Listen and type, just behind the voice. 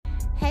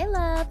Hey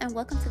love, and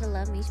welcome to the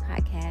Love Niche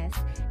podcast.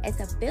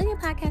 It's a billion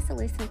podcasts to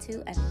listen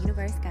to, and the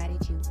universe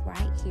guided you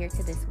right here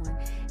to this one.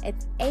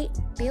 It's 8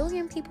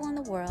 billion people in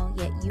the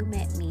world, yet you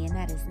met me, and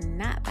that is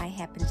not by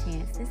happen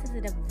chance. This is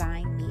a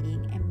divine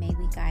meeting, and may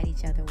we guide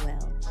each other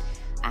well.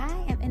 I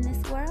am in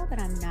this world,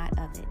 but I'm not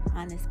of it.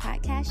 On this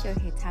podcast, you'll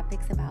hear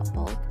topics about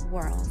both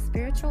worlds,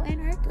 spiritual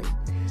and earthly.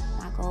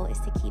 My goal is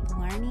to keep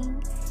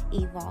learning,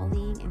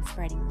 evolving, and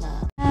spreading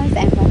love.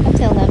 And welcome to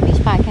the Love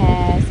Beach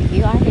podcast.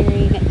 You are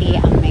hearing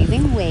the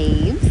amazing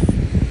waves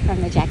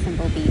from the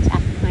Jacksonville beach. I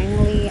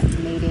finally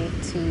made it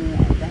to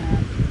the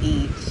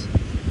beach.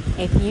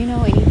 If you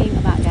know anything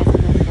about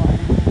Jacksonville,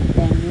 Florida,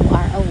 then you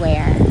are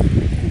aware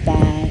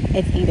that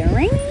it's either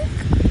raining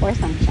or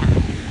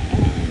sunshine.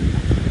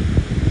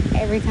 And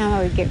every time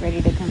I would get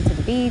ready to come to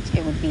the beach,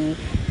 it would be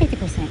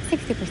 50%,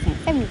 60%,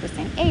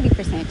 70%,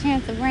 80%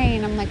 chance of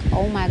rain. I'm like,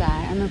 oh my God.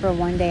 I remember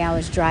one day I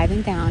was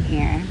driving down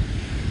here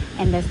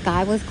and the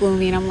sky was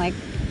gloomy, and I'm like,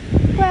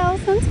 well,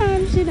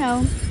 sometimes,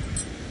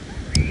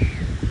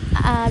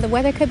 the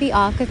weather could be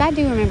off, because I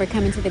do remember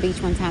coming to the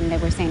beach one time and they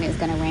were saying it was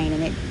going to rain,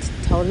 and it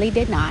totally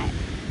did not.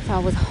 So I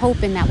was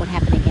hoping that would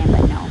happen again,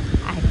 but no.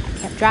 I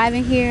kept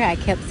driving here. I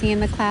kept seeing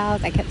the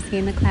clouds.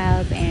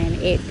 And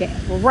it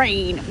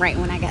rained right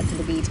when I got to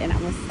the beach, and I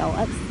was so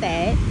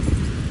upset.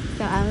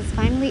 So I was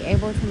finally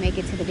able to make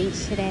it to the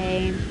beach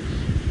today.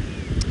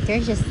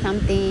 There's just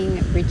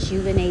something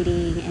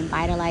rejuvenating and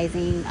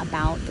vitalizing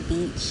about the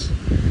beach.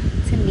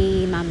 To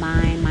me, my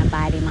mind, my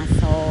body, my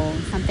soul.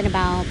 Something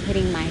about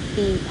putting my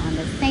feet on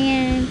the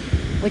sand,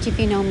 which if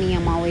you know me,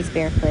 I'm always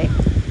barefoot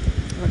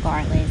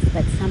regardless.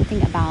 But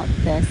something about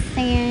the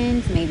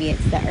sand, maybe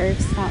it's the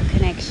earth-salt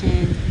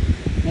connection,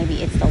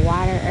 maybe it's the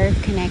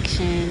water-earth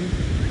connection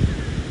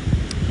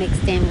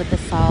mixed in with the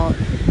salt.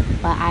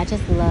 But I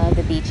just love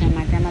the beach, and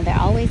my grandmother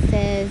always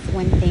says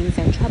when things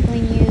are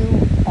troubling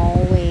you,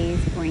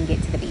 always bring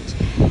it to the beach.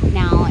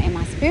 Now, in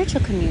my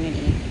spiritual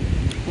community,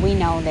 we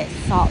know that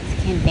salt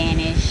can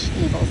banish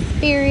evil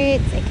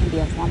spirits. It can be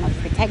a form of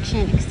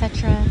protection,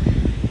 etc.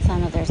 So I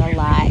know there's a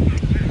lot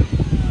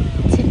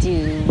to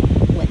do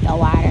with the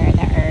water,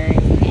 the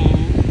earth,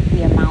 and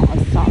the amount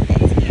of salt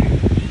that's here.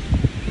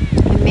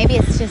 And maybe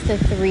it's just the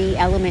 3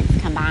 elements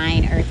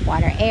combined: earth,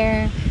 water,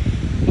 air.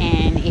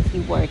 And if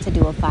you were to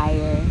do a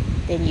fire,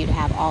 then you'd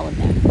have all of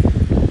them,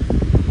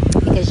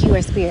 because you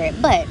are spirit.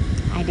 But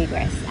I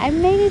digress. I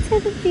made it to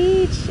the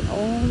beach.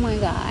 Oh my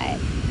God.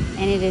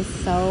 And it is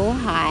so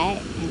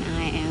hot, and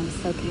I am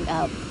soaking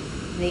up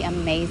the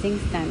amazing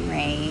sun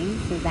rays,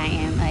 because I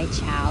am a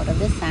child of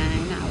the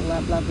sun. I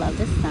love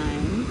the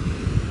sun.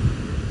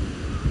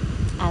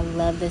 I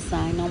love the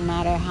sun. No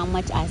matter how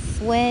much I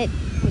sweat,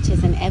 which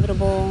is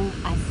inevitable,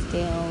 I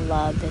still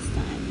love the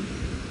sun.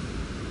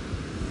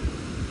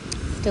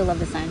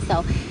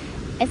 So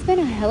it's been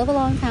a hell of a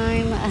long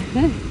time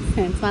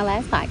since my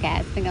last podcast.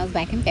 I think I was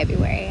back in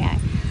February. I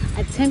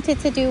attempted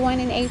to do one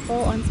in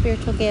April on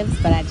spiritual gifts,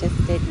 but I just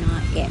did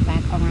not get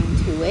back around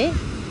to it.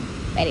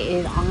 But it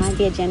is on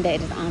the agenda.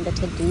 It is on the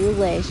to-do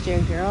list. Your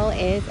girl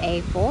is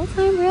a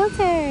full-time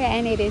realtor,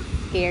 and it is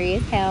scary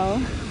as hell.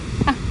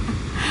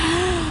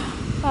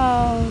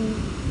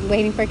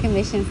 Waiting for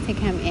commissions to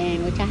come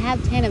in, which I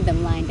have 10 of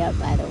them lined up,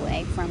 by the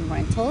way, from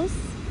rentals.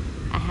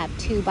 I have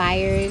 2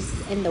 buyers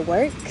in the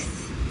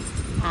works,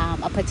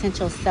 a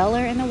potential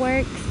seller in the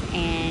works,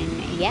 and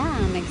yeah,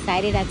 I'm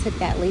excited. I took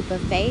that leap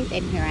of faith,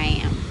 and here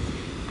I am.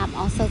 I'm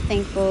also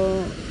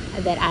thankful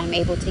that I'm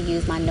able to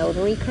use my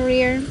notary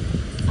career.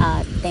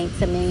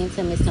 Thanks a million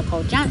to Miss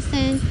Nicole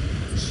Johnson.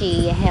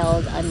 She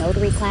held a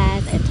notary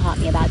class and taught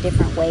me about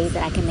different ways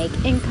that I can make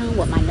income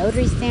with my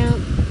notary stamp,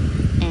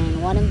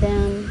 and one of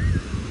them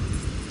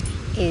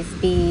is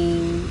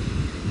being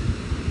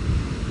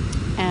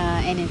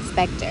an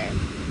inspector.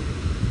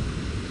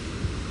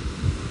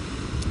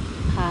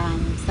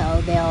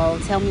 So they'll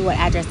tell me what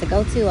address to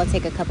go to. I'll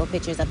take a couple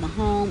pictures of the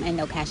home, and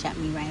they'll cash out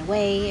me right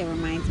away. It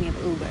reminds me of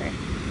Uber.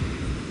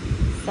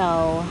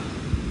 So,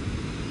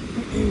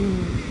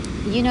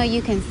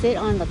 you can sit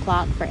on the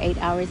clock for 8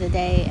 hours a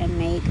day and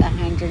make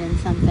 100 and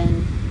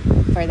something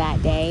for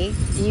that day.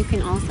 You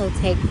can also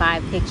take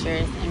 5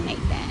 pictures and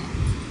make that.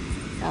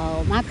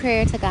 So my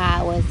prayer to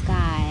God was,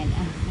 God,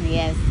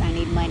 yes, I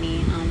need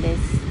money on this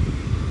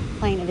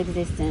plane of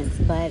existence,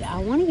 but I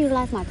want to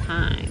utilize my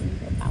time.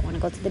 If I want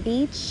to go to the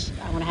beach,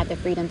 I want to have the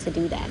freedom to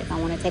do that. If I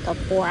want to take a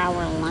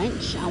 4-hour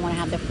lunch, I want to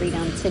have the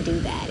freedom to do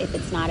that. If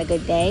it's not a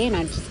good day and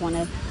I just want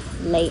to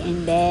lay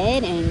in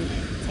bed and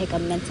take a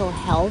mental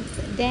health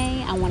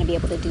day, I want to be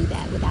able to do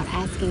that without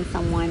asking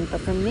someone for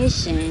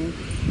permission.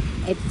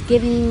 It's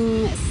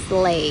giving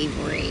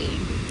slavery.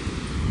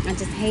 I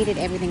just hated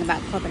everything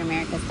about corporate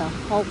America. So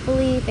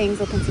hopefully things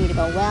will continue to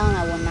go well, and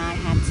I will not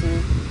have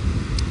to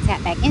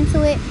tap back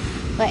into it.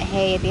 But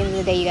hey, at the end of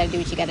the day, you got to do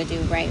what you got to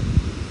do, right?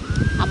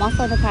 I'm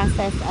also in the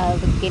process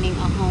of getting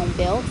a home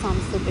built, so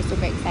I'm super,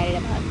 super excited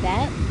about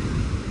that.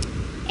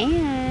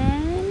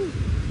 And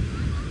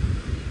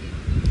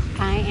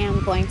I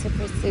am going to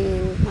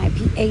pursue my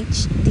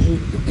PhD.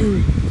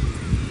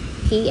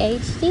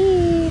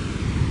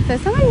 So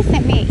somebody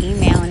sent me an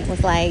email, and it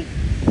was like,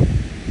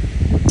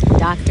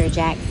 Dr.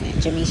 Jackson,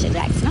 Jamisha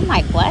Jackson. I'm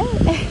like, what?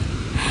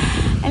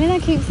 And then I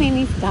keep seeing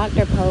these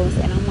doctor posts,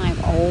 and I'm like,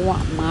 oh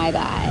my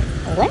God,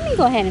 let me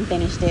go ahead and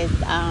finish this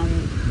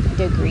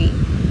degree.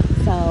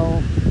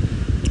 So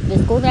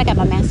the school that I got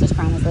my master's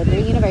from was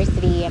Liberty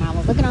University, and I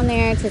was looking on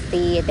there to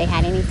see if they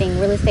had anything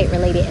real estate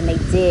related, and they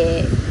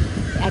did.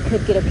 I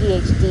could get a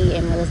PhD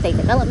in real estate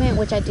development,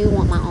 which I do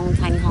want my own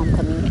tiny home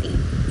community.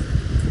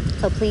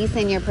 So please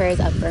send your prayers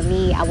up for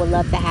me. I would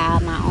love to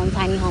have my own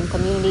tiny home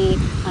community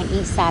on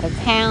each side of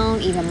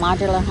town, even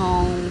modular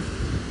homes,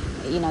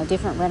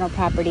 different rental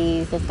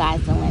properties. The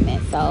sky's the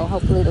limit. So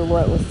hopefully the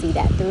Lord will see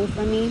that through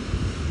for me.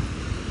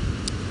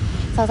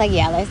 So I was like,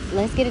 yeah,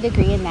 let's get a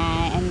degree in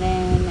that. And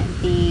then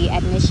the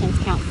admissions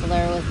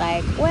counselor was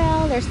like,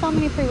 well, there's so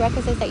many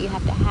prerequisites that you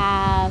have to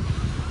have,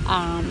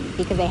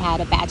 because they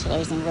had a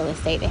bachelor's in real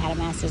estate, they had a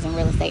master's in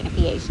real estate and a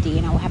PhD,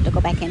 and I would have to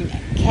go back and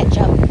catch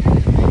up.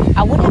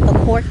 I would have the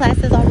core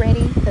classes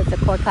already, because the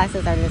core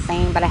classes are the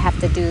same, but I have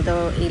to do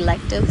the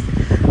electives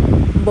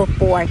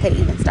before I could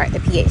even start the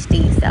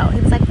PhD. So he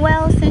was like,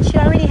 well, since you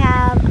already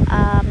have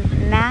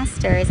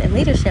master's in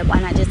leadership, why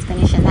not just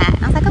finish in that?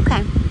 And I was like,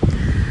 okay.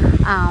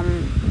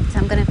 So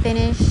I'm going to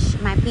finish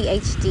my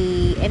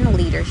PhD in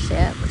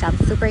leadership, which I'm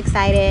super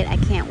excited. I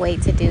can't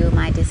wait to do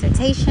my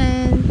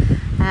dissertation.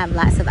 I have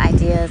lots of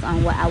ideas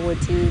on what I would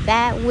do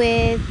that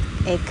with.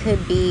 It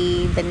could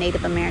be the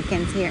Native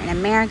Americans here in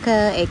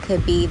America. It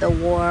could be the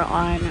war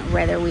on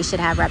whether we should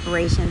have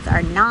reparations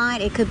or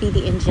not. It could be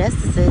the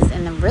injustices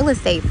in the real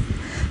estate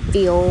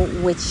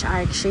field, which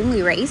are extremely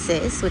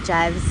racist, which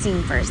I've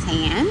seen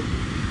firsthand.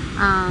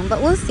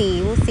 But we'll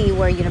see. We'll see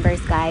where universe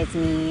guides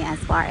me as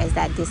far as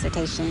that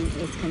dissertation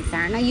is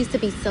concerned. I used to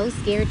be so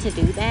scared to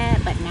do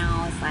that, but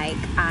now it's like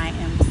I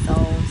am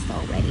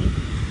so ready.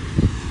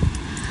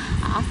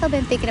 I've also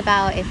been thinking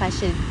about if I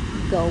should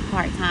go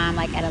part-time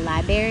like at a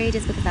library,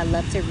 just because I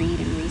love to read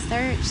and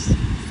research.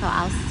 So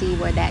I'll see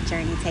where that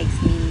journey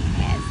takes me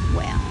as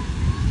well.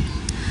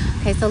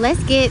 Okay, so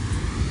let's get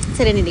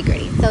to the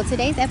nitty-gritty. So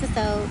today's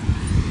episode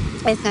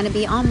is going to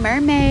be on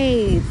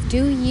mermaids.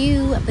 Do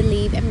you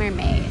believe in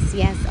mermaids?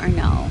 Yes or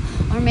no?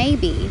 Or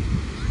maybe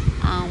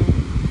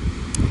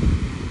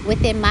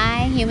within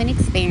my human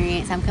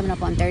experience, I'm coming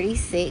up on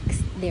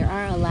 36, there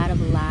are a lot of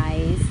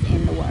lies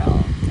in the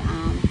world.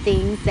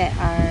 Things that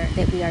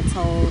we are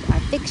told are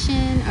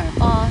fiction or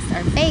false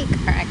or fake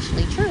are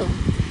actually true,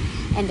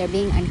 and they're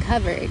being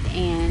uncovered.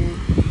 And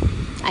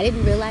I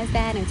didn't realize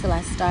that until I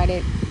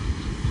started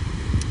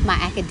my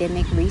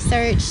academic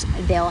research.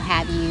 They'll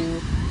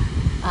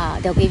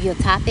give you a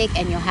topic,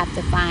 and you'll have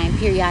to find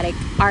periodic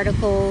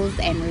articles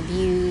and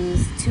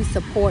reviews to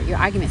support your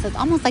argument. So it's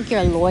almost like you're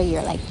a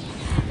lawyer.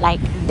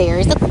 Like there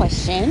is a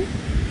question.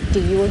 Do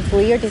you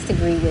agree or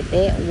disagree with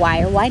it?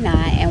 Why or why not?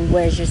 And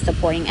where's your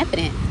supporting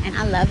evidence? And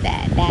I love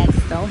that.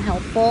 That's so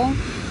helpful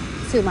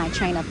to my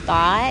train of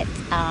thought,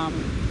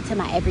 to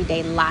my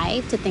everyday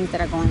life, to things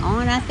that are going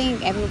on. I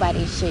think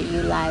everybody should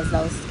utilize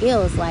those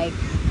skills. Like,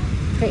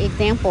 for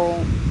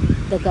example,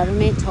 the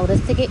government told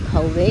us to get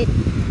COVID,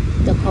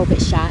 the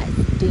COVID shot.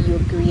 Do you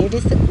agree or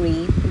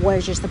disagree?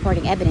 Where's your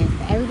supporting evidence?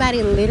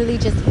 Everybody literally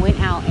just went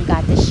out and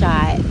got the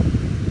shot.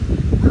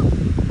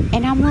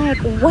 And I'm like,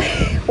 what?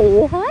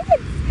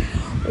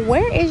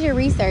 Where is your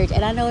research?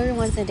 And I know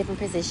everyone's in a different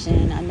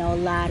position. I know a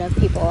lot of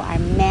people are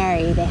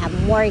married. They have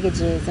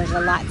mortgages. There's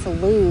a lot to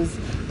lose.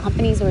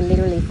 Companies were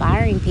literally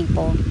firing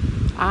people.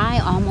 I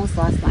almost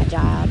lost my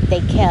job. They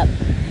kept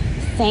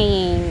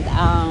saying,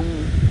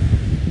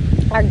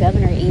 our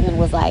governor even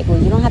was like,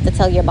 well, you don't have to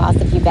tell your boss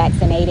if you're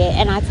vaccinated.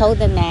 And I told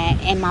them that,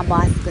 and my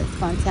boss was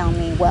going to tell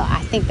me, well,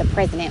 I think the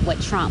president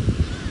would trump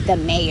the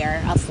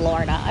mayor of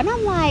Florida. And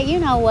I'm like, you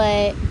know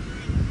what?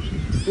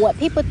 What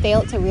people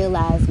failed to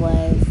realize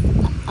was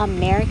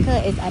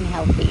America is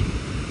unhealthy.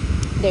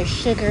 There's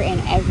sugar in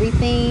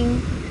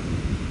everything.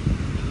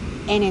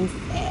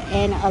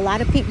 And a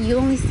lot of people, you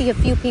only see a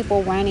few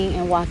people running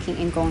and walking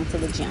and going to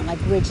the gym. Like,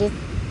 we're just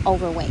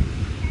overweight.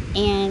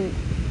 And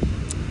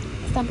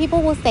some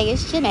people will say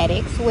it's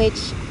genetics,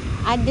 which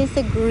I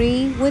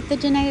disagree with the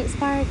genetics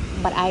part,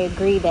 but I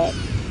agree that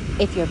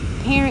if your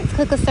parents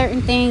cook a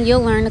certain thing,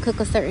 you'll learn to cook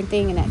a certain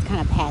thing, and that's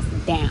kind of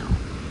passed down.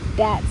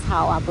 That's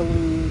how I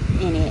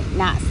believe in it.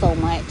 Not so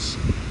much,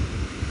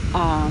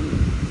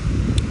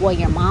 well,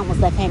 your mom was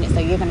left-handed, so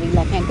you're going to be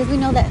left-handed. Because we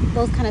know that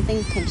those kind of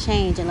things can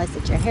change unless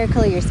it's your hair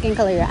color, your skin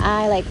color, your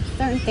eye. Like,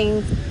 certain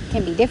things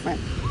can be different.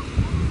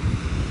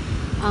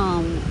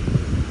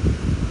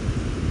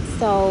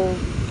 So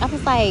I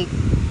was like,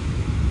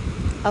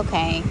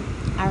 okay.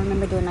 I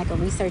remember doing like a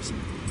research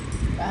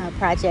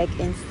project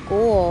in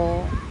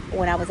school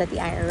when I was at the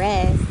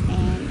IRS,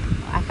 and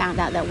I found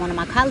out that one of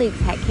my colleagues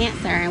had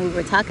cancer, and we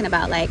were talking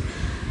about like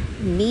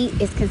meat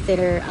is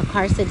considered a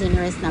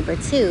carcinogenous number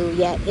 2,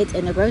 yet it's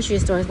in the grocery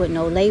stores with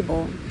no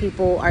label.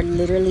 People are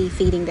literally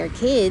feeding their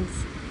kids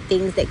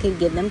things that could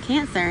give them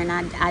cancer. And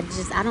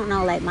I don't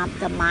know, like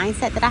the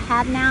mindset that I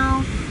have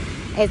now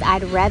is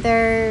I'd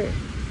rather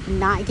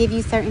not give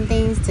you certain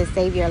things to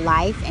save your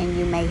life and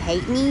you may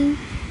hate me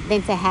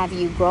than to have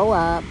you grow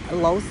up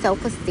low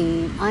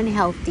self-esteem,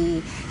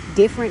 unhealthy,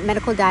 different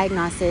medical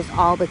diagnosis,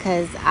 all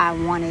because I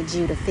wanted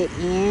you to fit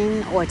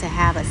in or to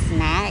have a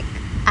snack.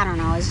 I don't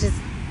know. It's just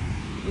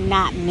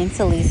not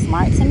mentally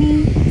smart to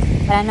me.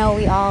 But I know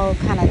we all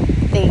kind of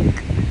think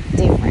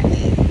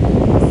differently.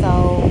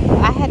 So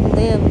I had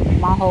lived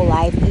my whole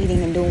life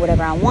eating and doing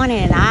whatever I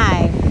wanted, and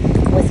I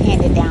was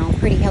handed down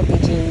pretty healthy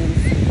genes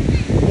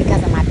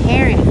because of my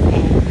parents.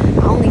 And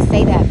I only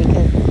say that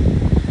because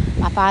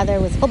my father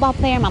was a football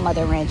player, my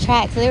mother ran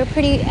track, so they were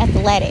pretty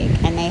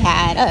athletic, and they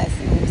had us.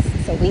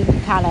 So we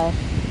kind of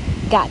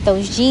got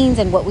those genes,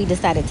 and what we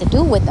decided to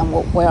do with them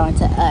were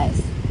onto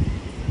us.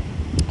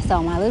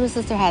 So my little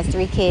sister has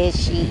 3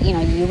 kids. She,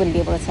 you wouldn't be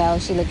able to tell.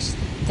 She looks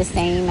the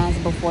same as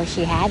before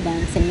she had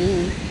them to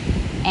me.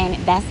 And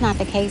that's not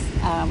the case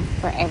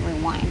for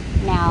everyone.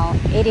 Now,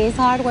 it is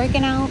hard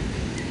working out.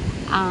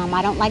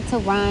 I don't like to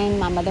run.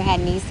 My mother had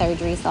knee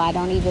surgery, so I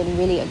don't even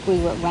really agree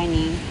with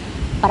running.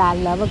 But I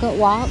love a good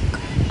walk.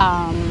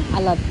 I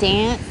love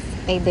dance.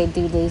 They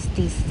do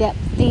these step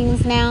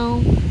things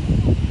now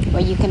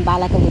where you can buy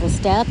like a little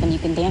step and you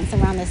can dance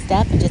around the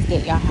step and just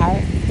get your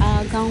heart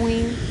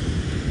going.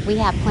 We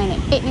have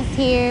Planet Fitness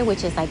here,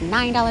 which is like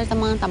 $9 a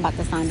month. I'm about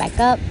to sign back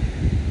up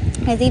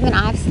because even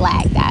I've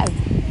slacked. I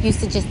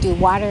used to just do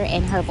water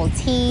and herbal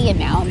tea, and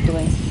now I'm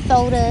doing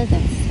sodas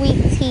and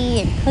sweet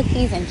tea and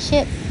cookies and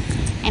chips.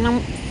 And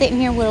I'm sitting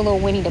here with a little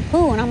Winnie the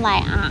Pooh, and I'm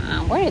like,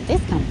 where did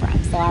this come from?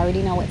 So I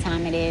already know what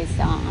time it is.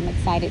 So I'm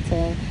excited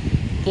to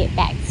get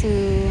back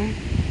to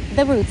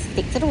the roots,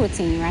 stick to the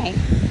routine, right?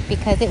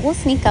 Because it will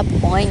sneak up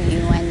on you,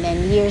 and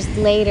then years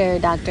later,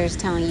 doctors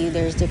telling you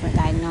there's different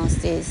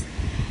diagnoses,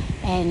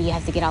 and you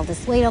have to get all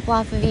this weight up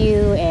off of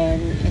you,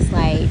 and it's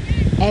like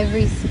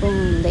every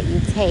spoon that you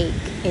take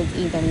is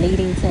either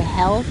leading to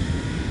health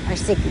or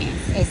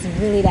sickness. It's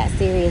really that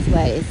serious,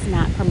 but it's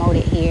not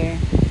promoted here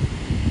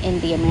in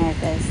the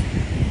Americas.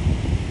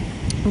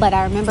 But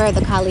I remember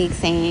the colleagues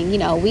saying,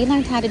 we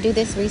learned how to do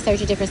this research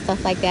and different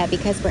stuff like that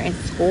because we're in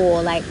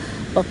school. Like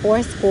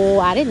before school,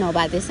 I didn't know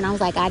about this, and I was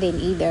like, I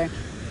didn't either.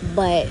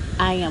 But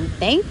I am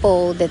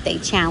thankful that they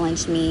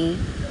challenged me.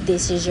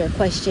 This is your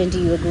question.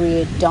 Do you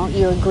agree? Don't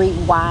you agree?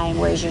 Why? And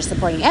where's your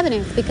supporting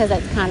evidence? Because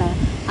that's kind of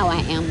how I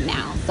am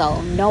now.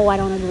 So no, I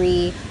don't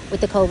agree with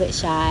the COVID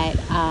shot.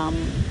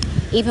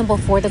 Even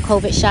before the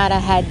COVID shot, I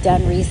had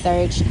done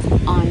research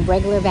on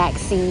regular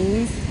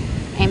vaccines.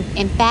 And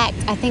in fact,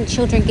 I think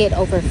children get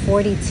over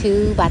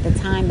 42 by the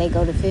time they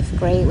go to 5th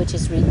grade, which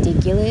is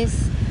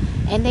ridiculous.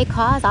 And they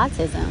cause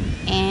autism.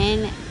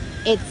 And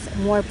it's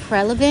more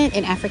prevalent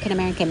in African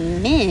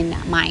American men,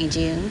 mind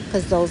you,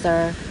 because those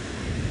are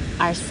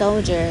our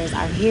soldiers,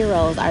 our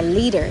heroes, our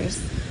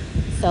leaders.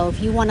 So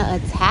if you want to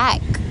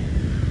attack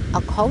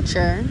a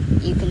culture,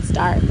 you can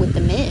start with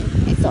the men.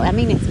 And so,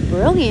 it's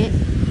brilliant.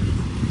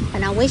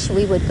 And I wish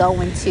we would go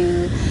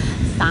into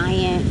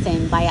science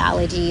and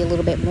biology a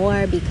little bit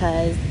more,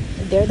 because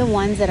they're the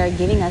ones that are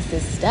giving us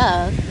this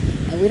stuff,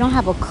 and we don't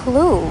have a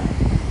clue.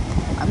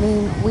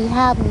 We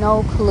have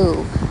no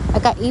clue.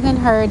 Like I even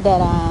heard that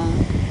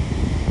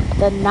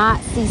the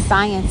Nazi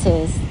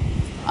scientists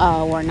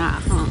were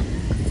not hung.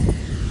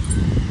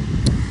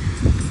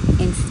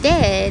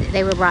 Instead,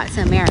 they were brought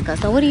to America.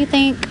 So what do you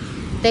think?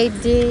 They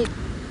did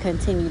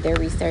continue their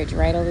research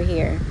right over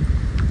here.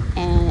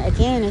 And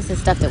again, it's the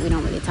stuff that we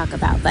don't really talk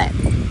about. But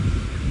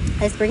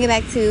let's bring it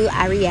back to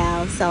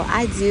Ariel. So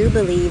I do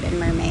believe in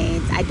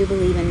mermaids. I do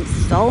believe in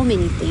so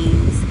many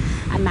things.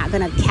 I'm not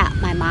going to cap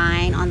my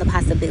mind on the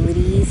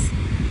possibilities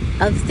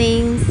of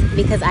things,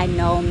 because I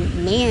know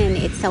man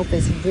itself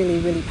is really,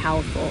 really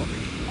powerful.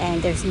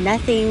 And there's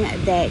nothing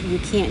that you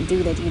can't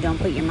do that you don't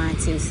put your mind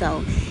to.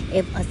 So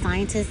if a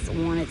scientist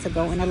wanted to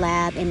go in a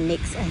lab and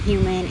mix a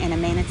human and a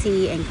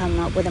manatee and come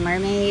up with a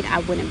mermaid, I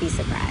wouldn't be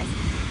surprised.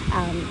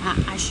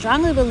 I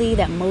strongly believe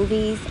that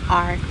movies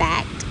are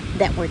fact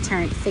that were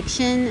turned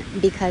fiction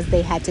because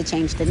they had to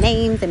change the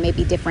names and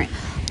maybe different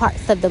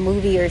parts of the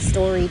movie or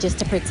story just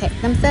to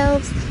protect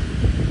themselves,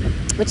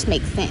 which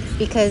makes sense,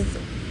 because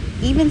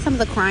even some of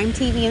the crime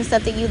TV and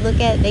stuff that you look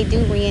at, they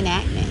do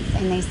reenactments,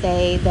 and they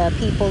say the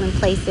people and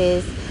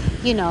places,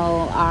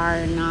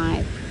 are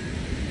not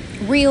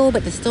real,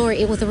 but the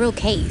story, it was a real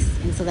case.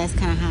 And so that's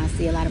kind of how I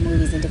see a lot of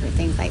movies and different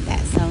things like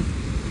that. So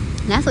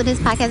that's what this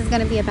podcast is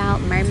going to be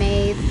about,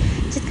 mermaids.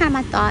 Just kind of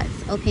my thoughts,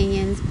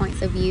 opinions,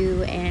 points of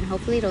view, and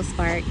hopefully it'll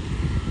spark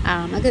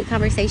a good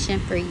conversation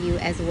for you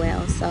as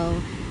well.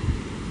 So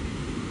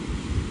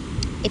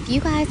if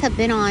you guys have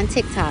been on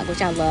TikTok,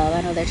 which I love,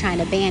 I know they're trying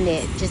to ban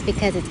it just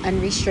because it's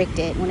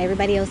unrestricted. When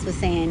everybody else was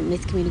saying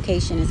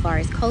miscommunication as far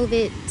as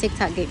COVID,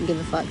 TikTok didn't give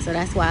a fuck. So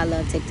that's why I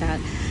love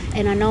TikTok.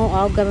 And I know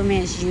all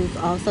governments use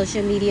all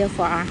social media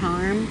for our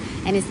harm.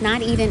 And it's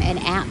not even an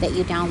app that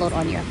you download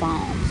on your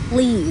phone.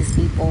 Please,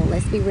 people,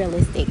 let's be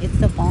realistic. It's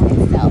the phone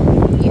itself.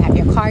 You have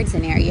your cards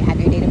in there. You have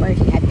your date of birth.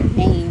 You have your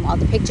name, all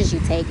the pictures you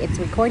take. It's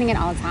recording at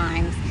all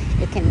times.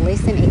 It can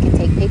listen. It can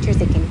take pictures.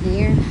 It can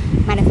hear.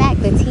 Matter of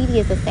fact, the TV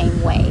is the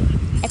same way.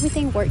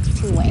 Everything works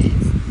 2 ways.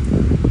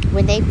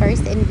 When they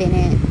first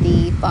invented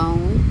the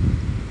phone,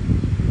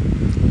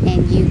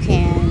 and you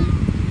can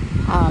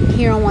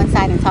hear on one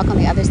side and talk on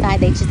the other side.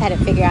 They just had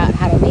to figure out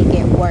how to make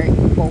it work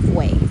both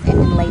ways, and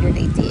then later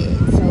they did.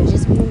 So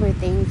just remember,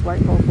 things work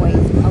both ways.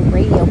 A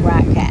radio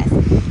broadcast,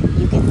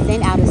 you can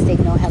send out a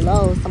signal,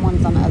 hello,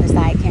 someone's on the other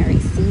side can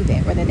receive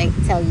it, whether they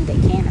tell you they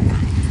can or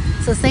not.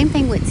 So same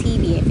thing with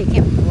TV. If it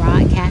can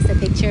broadcast a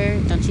picture,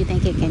 don't you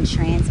think it can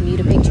transmute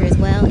a picture as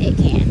well? It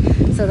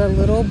can. So the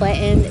little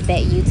button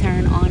that you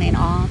turn on and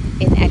off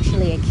is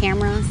actually a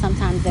camera.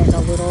 Sometimes there's a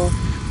little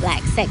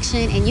black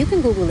section, and you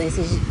can Google this.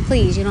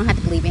 Please, you don't have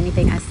to believe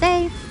anything I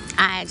say.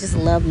 I just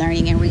love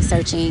learning and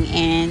researching,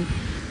 and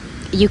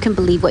you can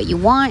believe what you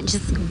want.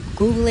 Just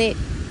Google it.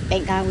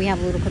 Thank God we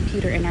have a little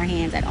computer in our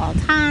hands at all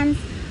times,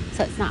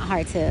 so it's not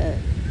hard to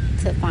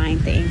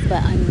find things.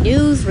 But a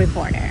news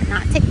reporter,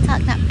 not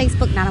TikTok, not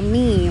Facebook, not a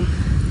meme,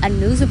 a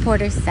news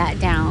reporter sat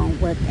down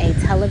with a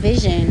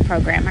television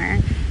programmer,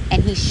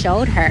 and he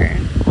showed her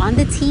on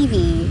the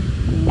TV,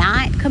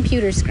 not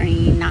computer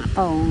screen, not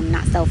phone,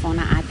 not cell phone,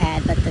 not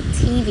iPad, but the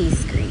TV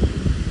screen,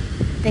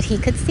 that he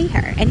could see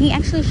her. And he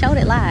actually showed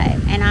it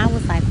live, and I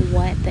was like,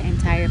 what the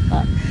entire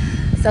fuck?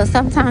 So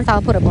sometimes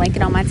I'll put a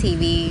blanket on my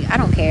TV. I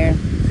don't care.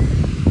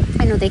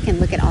 I know they can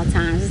look at all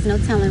times. There's no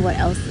telling what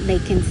else they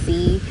can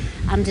see.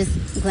 I'm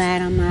just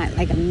glad I'm not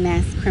like a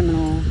mass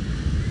criminal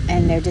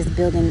and they're just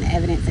building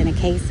evidence in a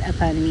case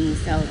upon me.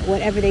 So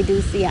whatever they do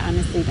see, I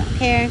honestly don't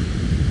care.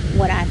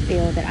 What I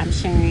feel that I'm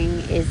sharing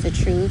is the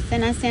truth,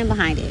 and I stand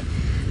behind it.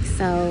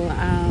 So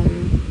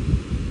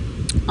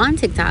on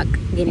TikTok,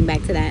 getting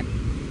back to that,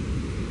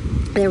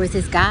 there was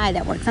this guy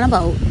that works on a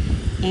boat,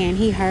 and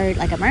he heard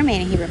like a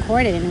mermaid, and he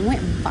recorded it, and it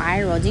went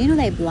viral. Do you know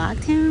they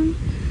blocked him?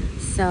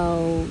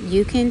 So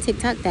you can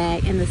TikTok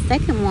that. And the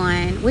second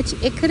one, which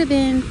it could have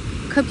been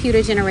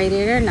computer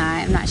generated or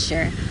not, I'm not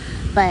sure,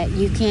 but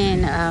you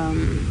can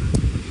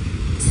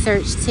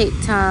search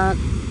TikTok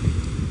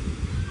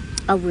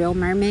a real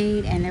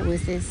mermaid, and it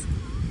was this,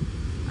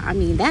 I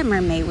mean, that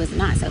mermaid was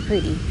not so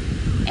pretty.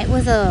 It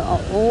was a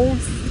old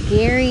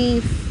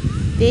scary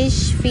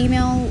fish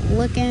female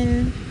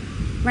looking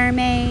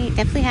mermaid,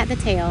 definitely had the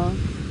tail,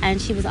 and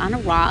she was on a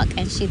rock,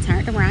 and she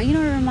turned around. You know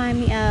what it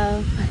reminded me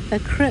of? The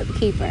Crypt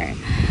Keeper.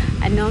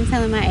 I know I'm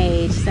telling my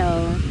age.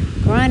 So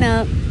growing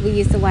up, we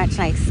used to watch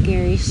like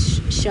scary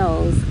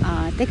shows.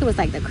 I think it was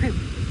like the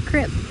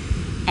Crypt,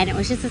 and it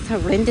was just this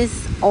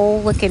horrendous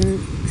old looking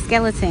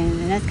skeleton,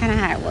 and that's kind of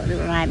how it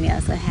reminded me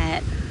of. So it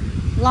had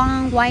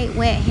long white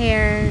wet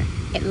hair.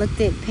 It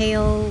looked at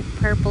pale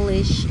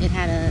purplish. It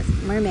had a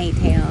mermaid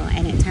tail,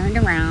 and it turned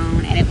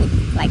around, and it was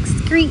like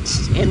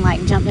screeched and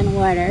like jumped in the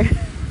water.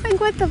 Like,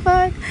 what the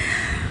fuck?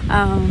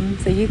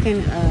 So you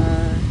can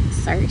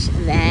search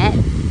that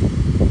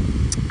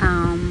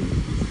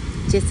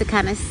just to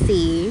kind of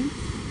see.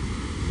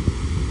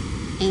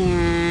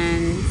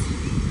 And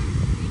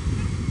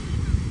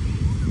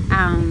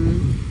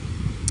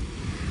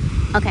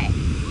okay,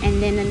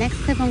 and then the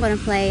next clip I'm going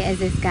to play is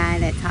this guy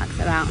that talks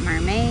about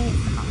mermaids.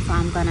 So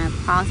I'm going to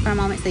pause for a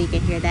moment so you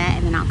can hear that,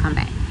 and then I'll come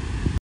back.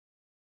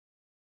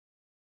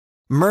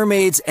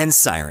 Mermaids and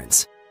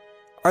sirens.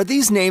 Are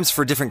these names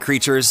for different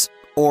creatures,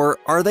 or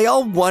are they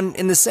all one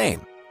and the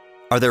same?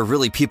 Are there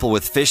really people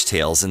with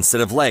fishtails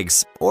instead of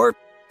legs, or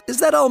is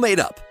that all made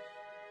up?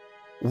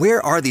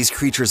 Where are these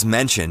creatures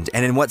mentioned,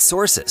 and in what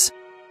sources?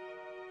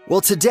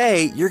 Well,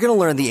 today you're going to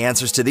learn the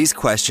answers to these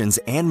questions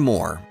and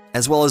more,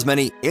 as well as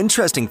many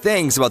interesting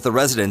things about the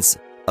residents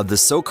of the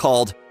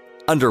so-called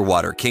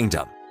underwater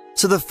kingdom.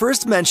 So the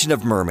first mention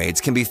of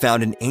mermaids can be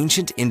found in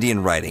ancient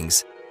Indian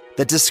writings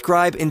that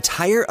describe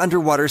entire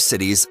underwater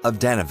cities of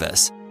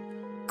Danavis.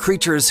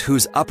 Creatures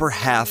whose upper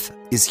half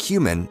is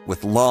human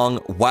with long,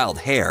 wild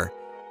hair,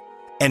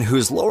 and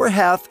whose lower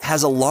half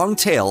has a long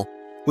tail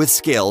with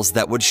scales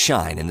that would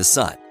shine in the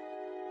sun.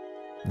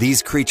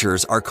 These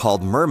creatures are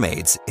called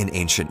mermaids in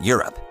ancient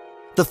Europe.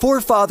 The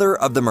forefather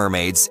of the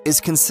mermaids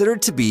is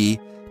considered to be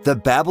the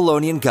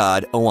Babylonian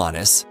god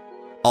Oannes,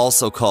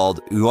 also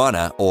called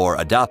Uana or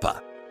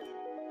Adapa.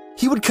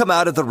 He would come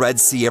out of the Red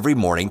Sea every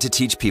morning to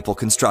teach people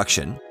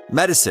construction,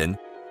 medicine,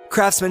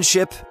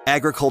 craftsmanship,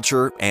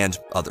 agriculture, and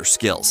other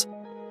skills.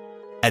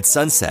 At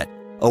sunset,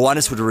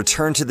 Oannes would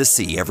return to the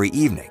sea every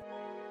evening.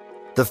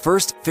 The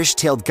first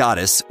fish-tailed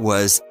goddess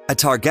was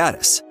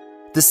Atargatis,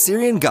 the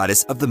Syrian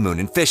goddess of the moon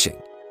and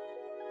fishing.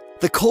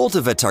 The cult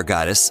of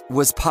Atargatis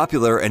was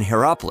popular in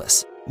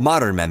Hierapolis,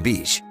 modern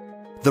Manbij.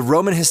 The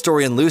Roman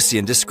historian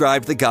Lucian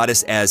described the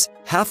goddess as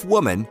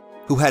half-woman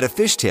who had a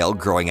fishtail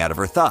growing out of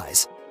her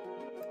thighs.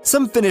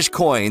 Some Finnish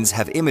coins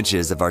have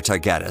images of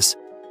Atargatis,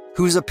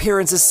 whose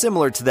appearance is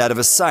similar to that of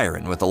a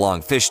siren with a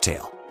long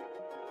fishtail.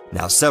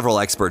 Now, several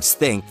experts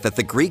think that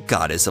the Greek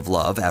goddess of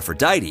love,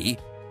 Aphrodite,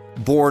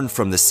 born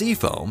from the sea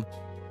foam,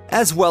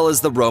 as well as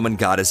the Roman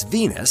goddess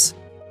Venus,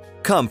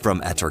 come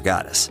from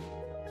Atargatis.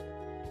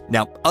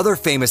 Now, other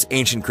famous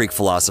ancient Greek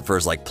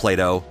philosophers like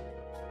Plato,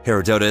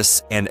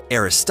 Herodotus, and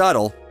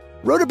Aristotle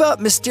wrote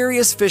about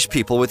mysterious fish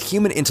people with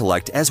human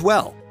intellect as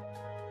well.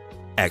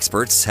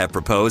 Experts have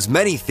proposed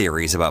many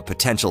theories about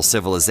potential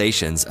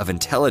civilizations of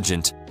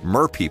intelligent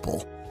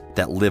merpeople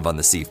that live on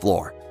the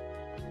seafloor.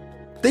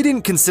 They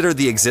didn't consider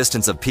the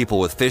existence of people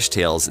with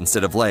fishtails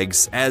instead of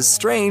legs as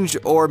strange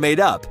or made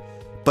up,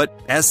 but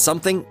as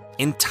something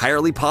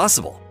entirely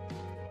possible.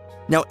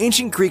 Now,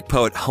 ancient Greek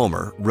poet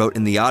Homer wrote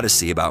in the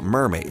Odyssey about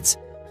mermaids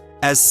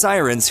as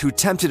sirens who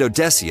tempted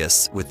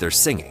Odysseus with their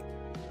singing.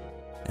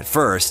 At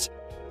first,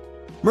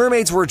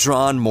 mermaids were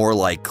drawn more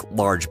like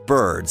large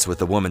birds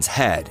with a woman's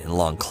head and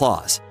long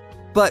claws,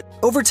 but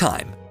over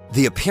time,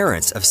 the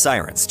appearance of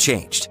sirens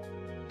changed.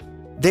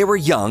 They were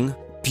young,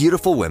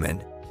 beautiful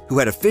women who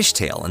had a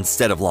fishtail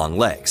instead of long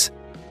legs.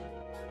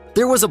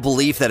 There was a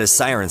belief that a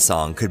siren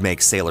song could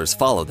make sailors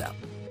follow them.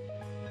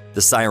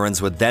 The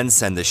sirens would then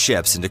send the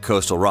ships into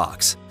coastal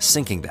rocks,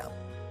 sinking them.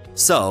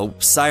 So,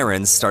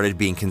 sirens started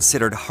being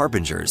considered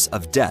harbingers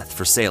of death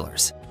for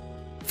sailors.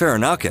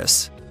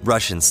 Pharaohnaukas,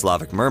 Russian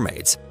Slavic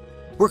mermaids,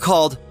 were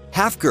called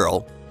half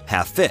girl,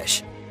 half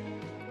fish.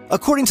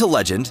 According to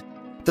legend,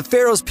 the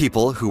Pharaoh's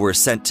people who were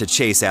sent to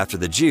chase after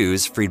the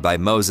Jews freed by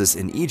Moses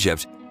in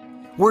Egypt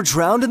were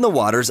drowned in the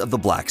waters of the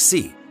Black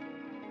Sea.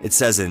 It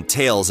says in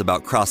Tales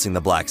About Crossing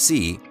the Black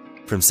Sea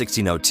from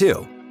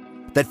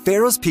 1602 that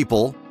Pharaoh's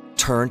people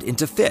turned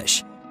into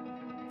fish,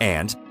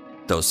 and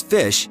those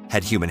fish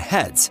had human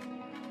heads,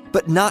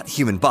 but not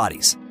human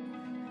bodies.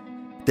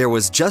 There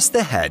was just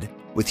the head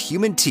with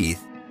human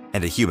teeth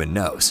and a human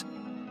nose.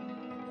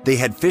 They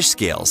had fish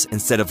scales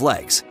instead of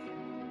legs,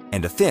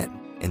 and a fin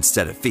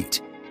instead of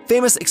feet.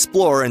 Famous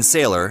explorer and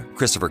sailor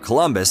Christopher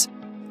Columbus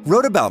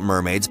wrote about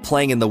mermaids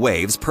playing in the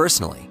waves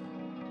personally.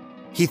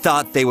 He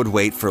thought they would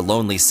wait for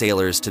lonely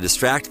sailors to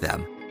distract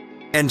them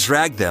and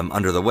drag them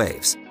under the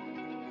waves.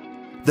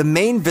 The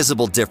main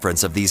visible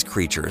difference of these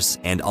creatures,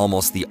 and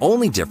almost the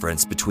only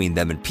difference between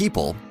them and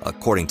people,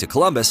 according to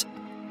Columbus,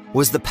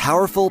 was the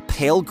powerful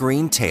pale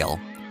green tail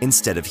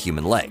instead of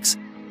human legs.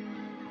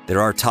 There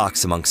are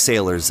talks among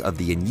sailors of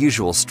the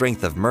unusual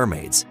strength of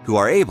mermaids who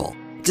are able,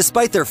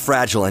 despite their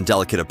fragile and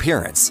delicate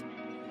appearance,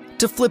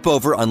 to flip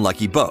over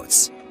unlucky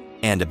boats,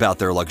 and about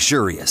their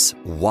luxurious,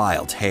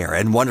 wild hair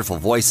and wonderful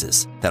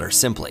voices that are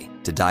simply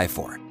to die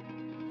for.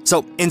 So,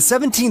 in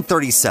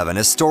 1737,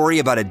 a story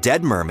about a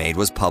dead mermaid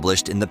was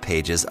published in the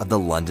pages of the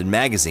London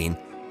magazine,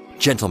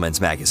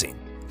 Gentleman's Magazine.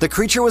 The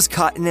creature was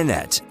caught in a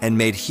net and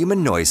made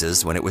human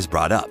noises when it was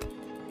brought up.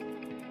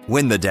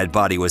 When the dead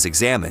body was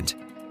examined,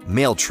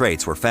 male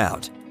traits were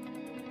found.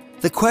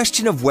 The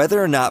question of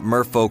whether or not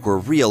merfolk were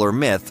real or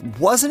myth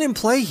wasn't in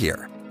play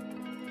here.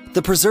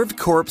 The preserved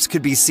corpse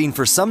could be seen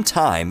for some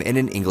time in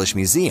an English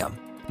museum.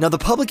 Now, the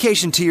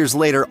publication 2 years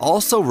later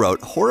also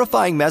wrote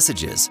horrifying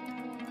messages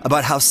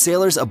about how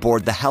sailors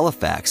aboard the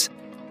Halifax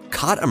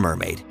caught a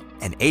mermaid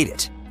and ate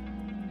it.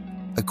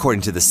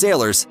 According to the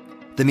sailors,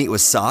 the meat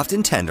was soft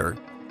and tender,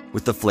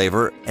 with the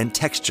flavor and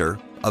texture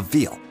of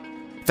veal.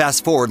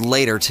 Fast forward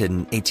later to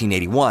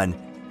 1881,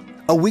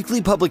 a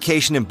weekly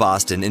publication in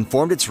Boston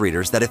informed its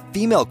readers that a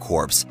female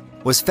corpse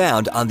was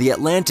found on the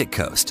Atlantic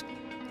coast.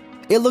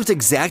 It looked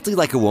exactly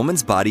like a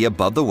woman's body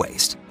above the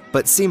waist,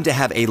 but seemed to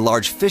have a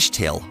large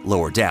fishtail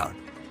lower down.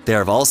 There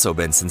have also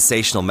been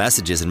sensational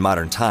messages in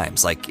modern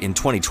times, like in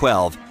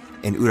 2012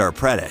 in Uttar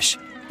Pradesh,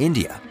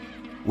 India,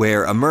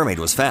 where a mermaid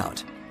was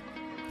found.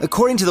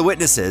 According to the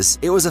witnesses,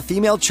 it was a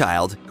female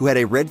child who had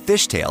a red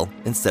fishtail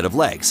instead of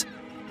legs.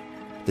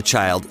 The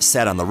child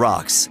sat on the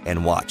rocks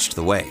and watched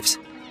the waves.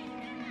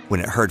 When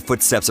it heard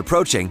footsteps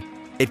approaching,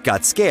 it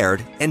got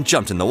scared and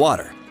jumped in the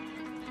water.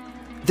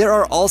 There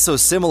are also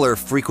similar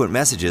frequent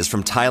messages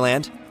from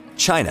Thailand,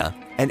 China,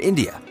 and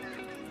India.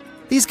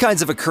 These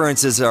kinds of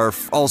occurrences are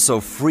also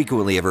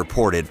frequently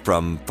reported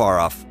from far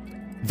off.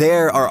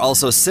 There are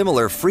also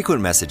similar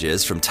frequent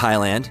messages from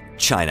Thailand,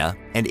 China,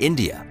 and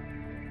India.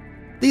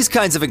 These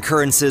kinds of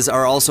occurrences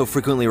are also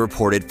frequently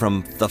reported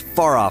from the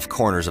far-off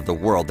corners of the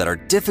world that are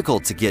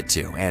difficult to get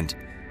to and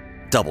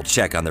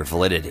double-check on their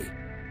validity.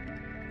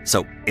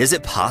 So, is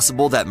it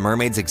possible that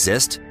mermaids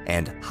exist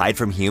and hide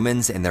from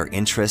humans in their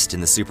interest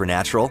in the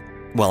supernatural?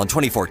 Well, in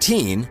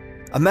 2014,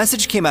 a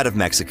message came out of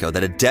Mexico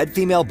that a dead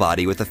female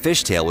body with a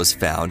fishtail was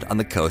found on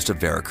the coast of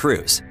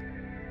Veracruz.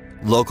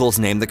 Locals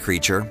named the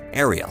creature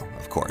Ariel,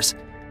 of course.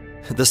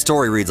 The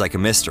story reads like a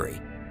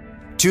mystery.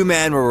 Two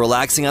men were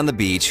relaxing on the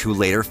beach who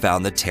later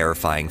found the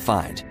terrifying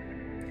find.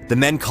 The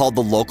men called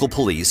the local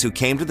police who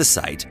came to the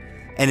site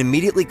and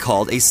immediately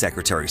called a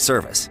secretary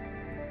service.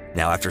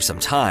 Now, after some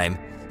time,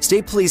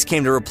 state police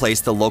came to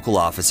replace the local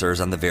officers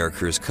on the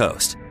Veracruz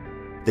coast.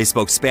 They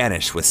spoke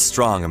Spanish with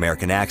strong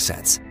American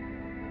accents.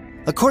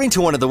 According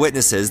to one of the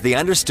witnesses, they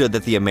understood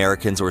that the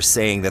Americans were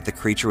saying that the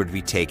creature would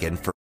be taken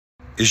for.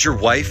 Is your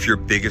wife your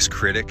biggest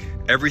critic?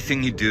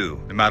 Everything you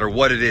do, no matter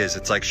what it is,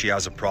 it's like she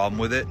has a problem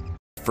with it?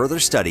 Further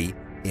study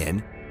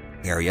in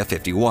Area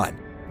 51.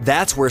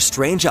 That's where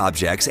strange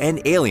objects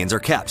and aliens are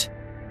kept.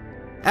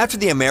 After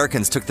the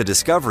Americans took the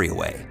discovery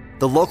away,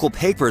 the local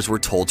papers were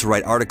told to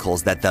write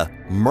articles that the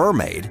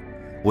mermaid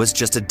was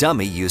just a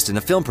dummy used in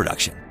a film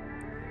production.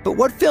 But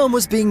what film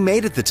was being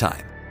made at the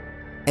time?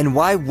 And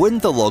why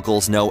wouldn't the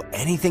locals know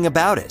anything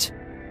about it?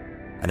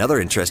 Another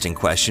interesting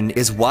question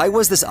is, why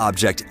was this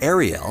object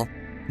Ariel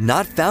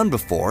not found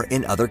before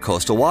in other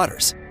coastal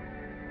waters?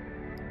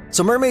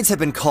 So mermaids have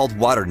been called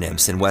water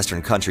nymphs in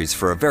Western countries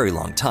for a very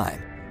long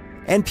time,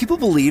 and people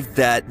believed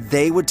that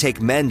they would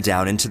take men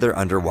down into their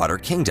underwater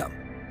kingdom.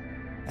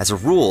 As a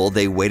rule,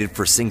 they waited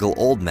for single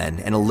old men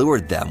and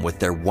allured them with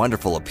their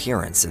wonderful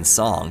appearance and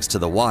songs to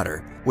the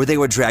water, where they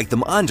would drag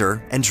them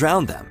under and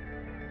drown them.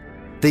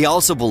 They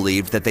also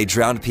believed that they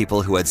drowned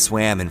people who had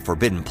swam in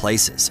forbidden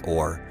places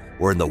or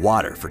were in the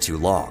water for too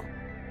long.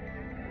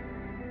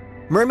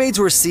 Mermaids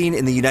were seen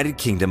in the United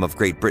Kingdom of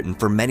Great Britain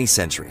for many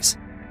centuries.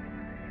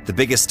 The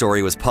biggest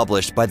story was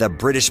published by the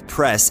British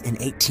press in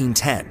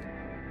 1810.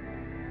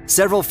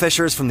 Several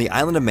fishers from the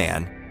island of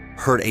Man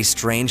heard a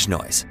strange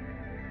noise.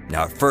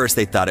 Now, at first,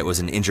 they thought it was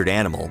an injured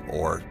animal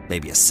or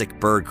maybe a sick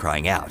bird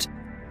crying out.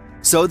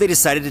 So they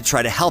decided to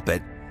try to help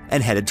it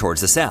and headed towards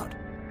the sound.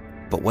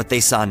 But what they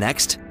saw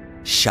next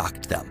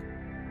shocked them.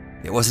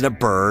 It wasn't a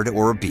bird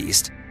or a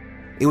beast.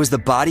 It was the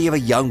body of a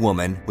young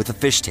woman with a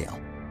fishtail.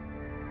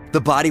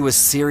 The body was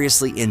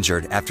seriously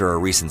injured after a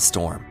recent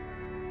storm.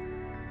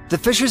 The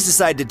fishers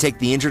decided to take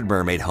the injured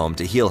mermaid home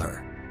to heal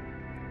her.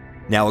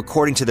 Now,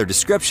 according to their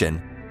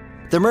description,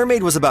 the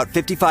mermaid was about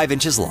 55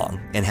 inches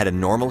long and had a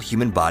normal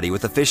human body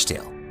with a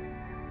fishtail.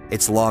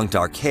 Its long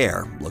dark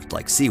hair looked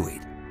like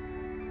seaweed.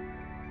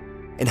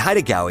 In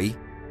Haida,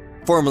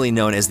 formerly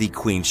known as the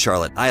Queen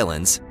Charlotte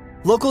Islands,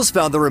 locals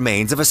found the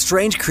remains of a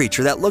strange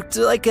creature that looked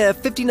like a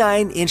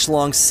 59-inch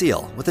long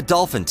seal with a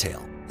dolphin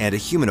tail and a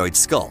humanoid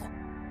skull.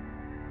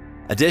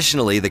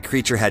 Additionally, the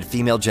creature had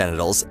female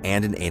genitals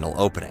and an anal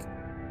opening.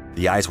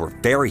 The eyes were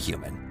very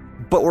human,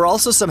 but were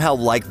also somehow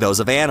like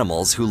those of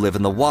animals who live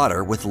in the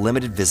water with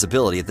limited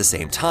visibility at the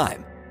same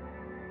time.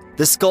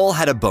 The skull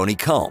had a bony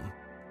comb.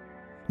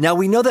 Now,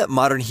 we know that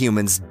modern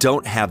humans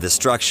don't have this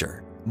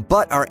structure,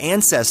 but our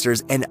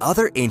ancestors and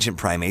other ancient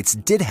primates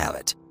did have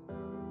it.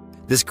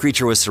 This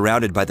creature was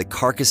surrounded by the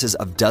carcasses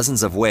of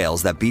dozens of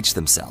whales that beached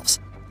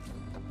themselves.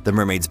 The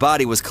mermaid's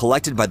body was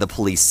collected by the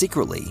police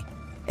secretly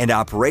and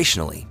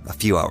operationally a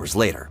few hours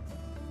later.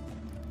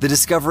 The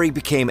discovery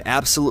became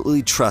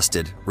absolutely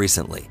trusted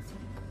recently.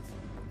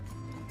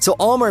 So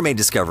all mermaid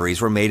discoveries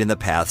were made in the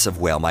paths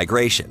of whale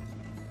migration.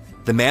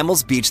 The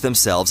mammals beached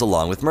themselves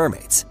along with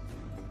mermaids.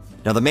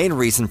 Now, the main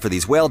reason for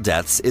these whale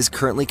deaths is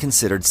currently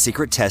considered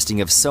secret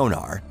testing of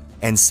sonar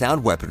and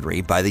sound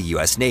weaponry by the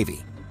US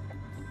Navy.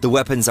 The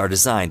weapons are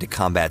designed to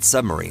combat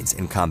submarines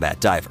and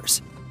combat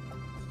divers.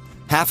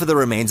 Half of the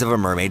remains of a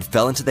mermaid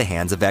fell into the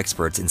hands of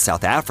experts in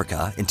South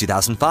Africa in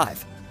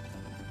 2005.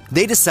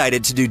 They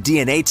decided to do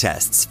DNA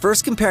tests,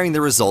 first comparing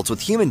the results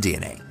with human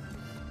DNA.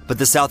 But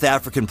the South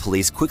African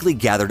police quickly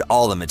gathered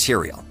all the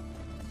material.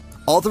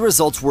 All the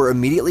results were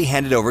immediately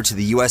handed over to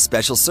the US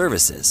Special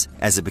Services,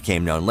 as it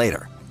became known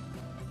later.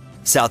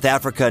 South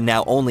Africa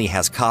now only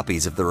has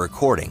copies of the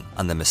recording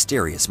on the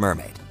mysterious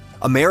mermaid.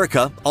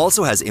 America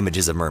also has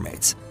images of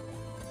mermaids.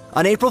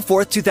 On April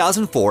 4,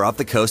 2004, off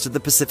the coast of the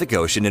Pacific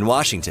Ocean in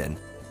Washington,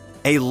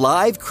 a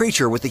live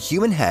creature with a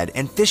human head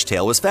and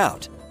fishtail was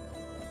found.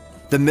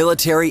 The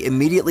military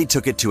immediately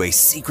took it to a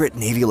secret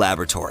Navy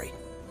laboratory.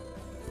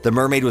 The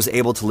mermaid was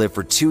able to live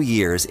for 2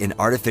 years in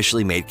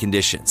artificially made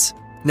conditions.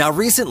 Now,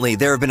 recently,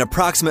 there have been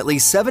approximately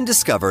 7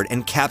 discovered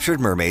and captured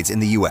mermaids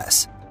in the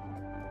US.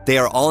 They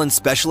are all in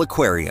special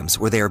aquariums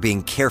where they are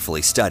being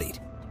carefully studied.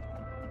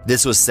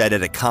 This was said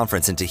at a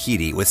conference in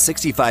Tahiti with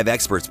 65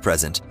 experts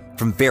present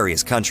from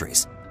various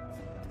countries.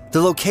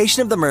 The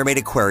location of the mermaid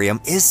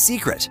aquarium is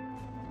secret.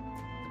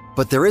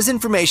 But there is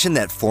information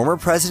that former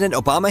President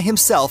Obama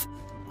himself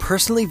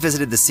personally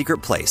visited the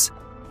secret place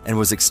and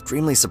was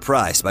extremely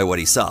surprised by what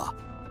he saw.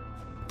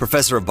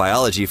 Professor of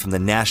biology from the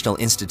National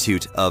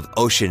Institute of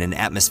Ocean and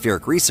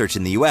Atmospheric Research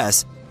in the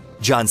US,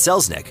 John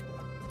Selznick,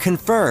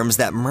 confirms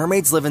that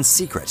mermaids live in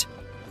secret,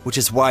 which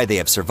is why they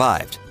have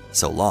survived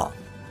so long.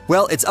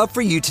 Well, it's up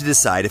for you to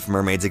decide if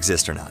mermaids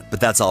exist or not, but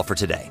that's all for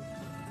today.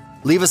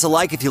 Leave us a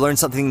like if you learned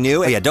something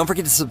new, and don't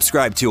forget to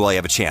subscribe too while you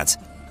have a chance,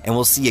 and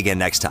we'll see you again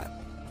next time.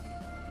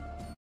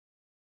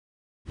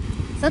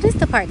 So this is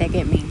the part that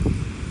get me.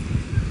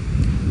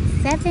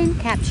 7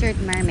 captured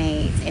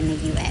mermaids in the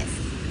US,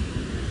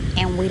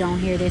 and we don't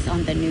hear this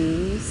on the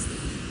news.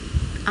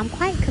 I'm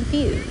quite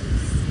confused.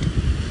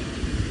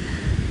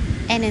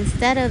 And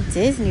instead of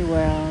Disney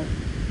World,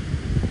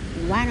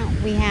 why don't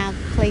we have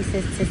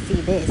places to see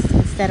this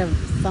instead of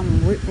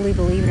some really,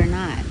 believe it or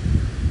not,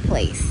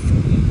 place?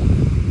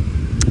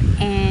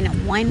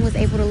 And one was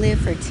able to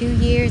live for 2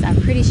 years. I'm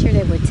pretty sure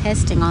they were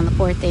testing on the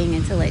poor thing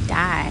until it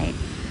died.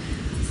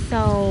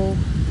 So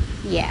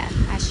yeah,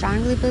 I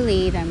strongly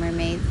believe that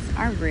mermaids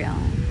are real.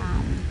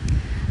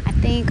 I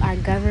think our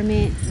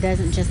government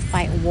doesn't just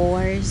fight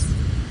wars,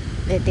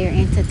 that they're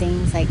into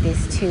things like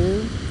this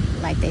too.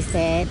 Like they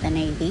said, the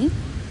Navy.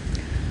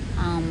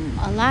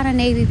 A lot of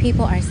Navy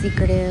people are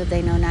secretive.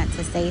 They know not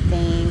to say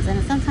things.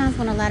 And sometimes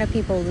when a lot of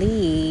people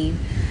leave,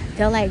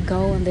 they'll like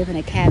go and live in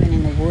a cabin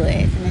in the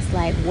woods. And it's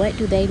like, what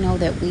do they know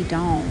that we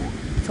don't?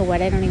 To where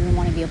they don't even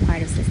want to be a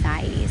part of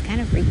society. It's kind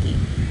of freaky.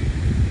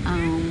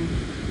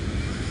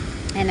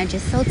 And they're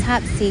just so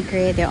top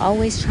secret. They're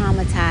always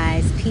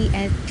traumatized,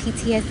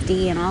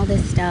 PTSD and all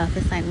this stuff.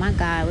 It's like, my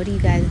God, what do you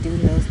guys do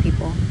to those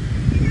people?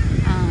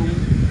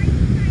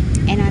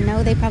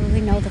 know they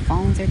probably know the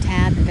phones are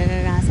tapped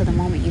and so the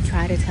moment you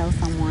try to tell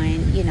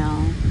someone, you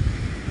know,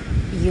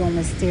 you'll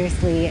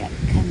mysteriously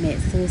commit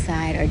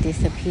suicide or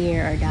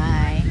disappear or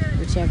die,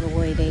 whichever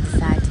way they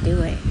decide to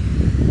do it.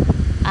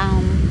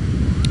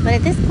 But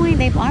at this point,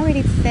 they've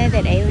already said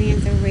that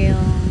aliens are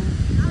real.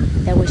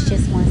 There was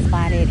just one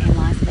spotted in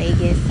Las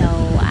Vegas, so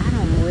I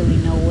don't really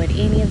know what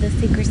any of the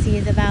secrecy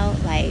is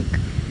about. Like,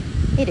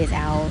 it is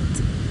out.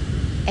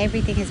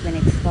 Everything has been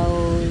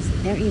exposed.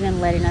 They're even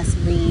letting us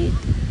read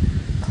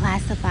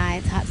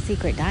classified top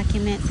secret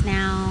documents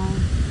now,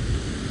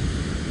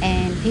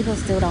 and people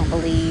still don't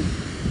believe.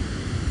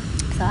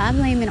 So I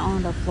blame it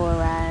on the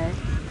fluoride.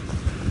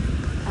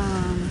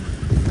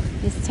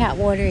 This tap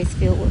water is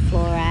filled with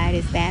fluoride.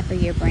 It's bad for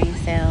your brain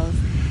cells.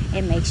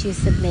 It makes you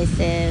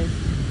submissive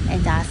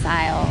and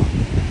docile.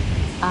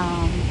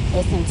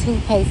 It's in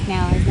toothpaste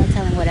now. There's no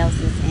telling what else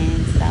is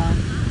in. So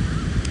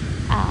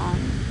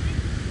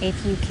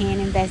if you can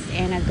invest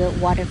in a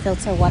good water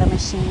filter, water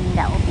machine,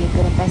 that will be a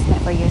good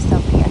investment for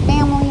yourself and your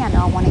family. I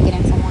know I want to get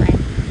into one.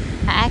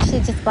 I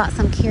actually just bought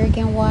some Keurig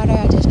water.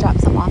 I just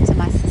dropped some off to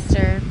my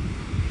sister.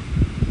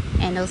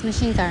 And those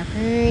machines are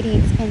pretty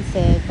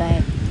expensive,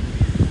 but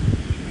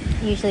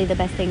usually the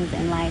best things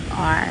in life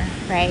are,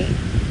 right?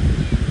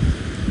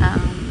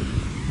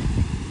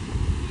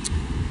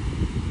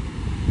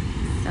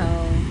 So,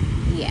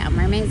 yeah,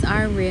 mermaids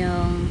are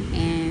real,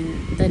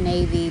 and the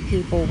Navy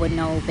people would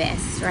know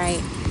best,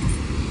 right?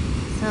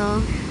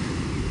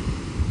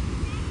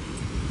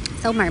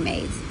 So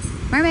mermaids.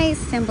 Mermaids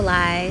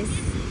symbolize,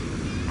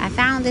 I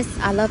found this,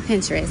 I love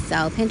Pinterest.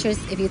 So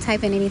Pinterest, if you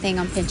type in anything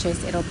on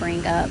Pinterest, it'll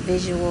bring up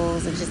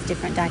visuals of just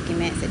different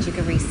documents that you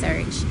can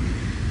research.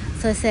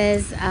 So it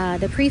says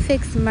the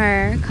prefix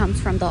mer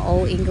comes from the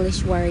Old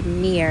English word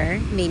near,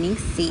 meaning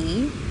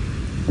sea.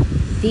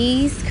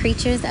 These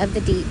creatures of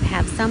the deep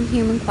have some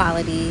human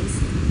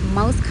qualities,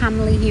 most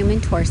commonly human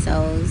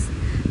torsos,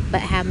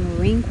 but have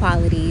marine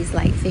qualities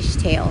like fish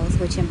tails,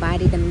 which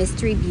embody the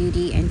mystery,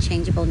 beauty, and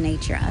changeable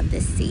nature of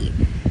the sea.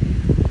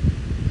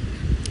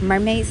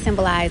 Mermaids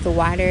symbolize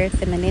water,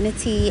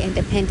 femininity,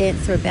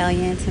 independence,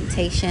 rebellion,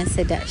 temptation,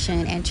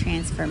 seduction, and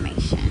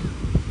transformation.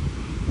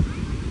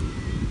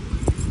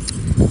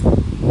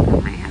 I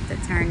might have to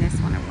turn this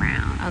one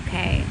around.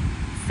 Okay,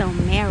 so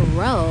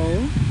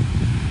Mero.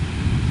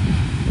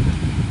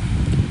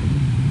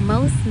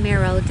 Most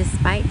Mero,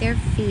 despite their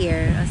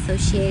fear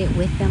associated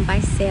with them by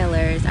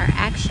sailors, are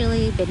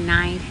actually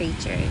benign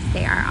creatures.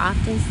 They are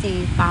often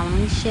seen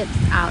following ships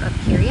out of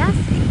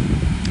curiosity.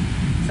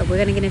 So we're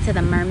going to get into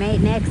the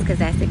mermaid next, because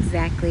that's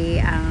exactly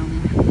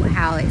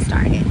how it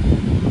started.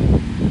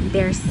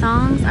 Their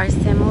songs are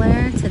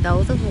similar to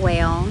those of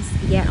whales,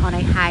 yet on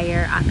a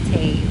higher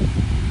octave.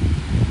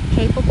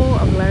 Capable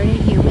of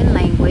learning human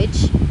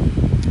language,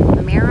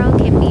 Mero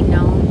can be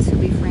known to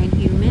befriend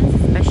humans,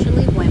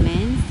 especially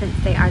women, since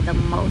they are the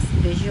most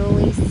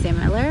visually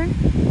similar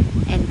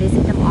and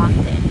visit them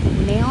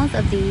often. Males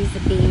of these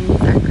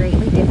beings are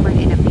greatly different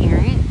in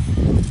appearance.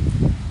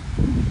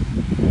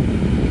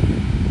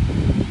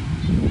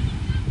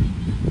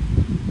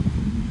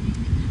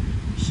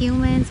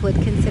 Humans would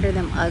consider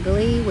them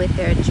ugly, with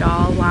their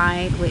jaw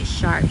lined with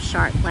sharp,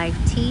 shark-like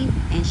teeth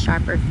and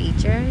sharper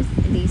features.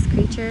 These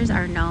creatures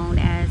are known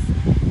as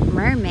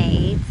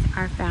mermaids,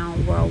 are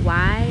found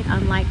worldwide.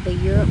 Unlike the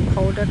Europe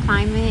colder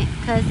climate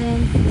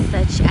cousins,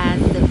 such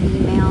as the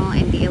female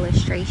in the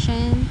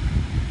illustration,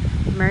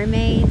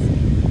 mermaids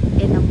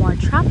in the more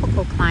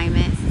tropical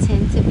climates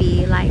tend to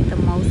be like the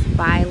most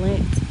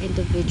violent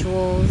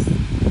individuals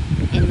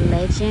in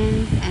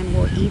legends and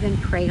will even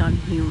prey on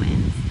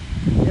humans.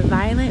 The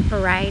violent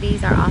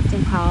varieties are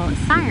often called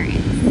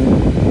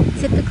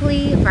sirens.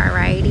 Typically,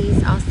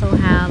 varieties also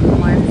have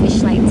more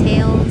fish-like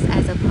tails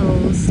as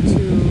opposed to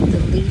the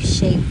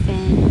leaf-shaped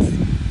fins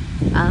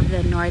of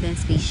the northern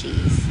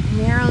species.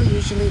 Mero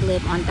usually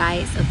live on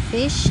diets of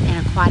fish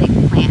and aquatic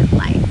plant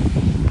life.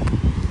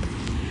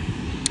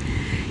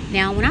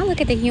 Now, when I look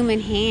at the human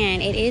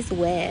hand, it is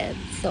webbed.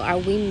 So are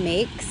we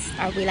mixed?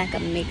 Are we like a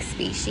mixed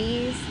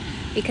species?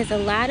 Because a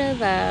lot of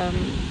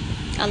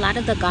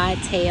the god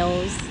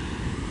tales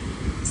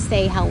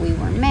say how we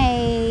were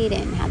made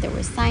and how there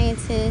were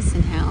scientists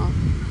and how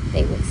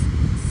they would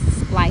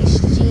splice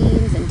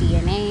genes and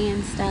DNA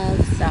and stuff.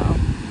 So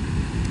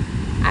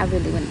I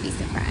really wouldn't be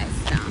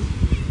surprised. So,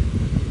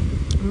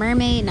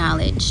 mermaid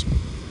knowledge.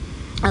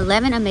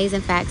 11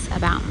 amazing facts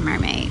about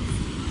mermaids.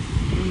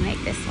 Let me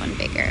make this one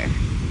bigger.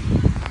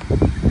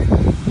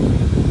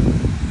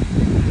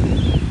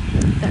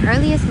 The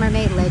earliest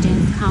mermaid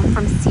legends come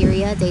from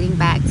Syria, dating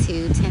back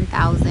to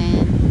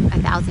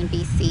 10,000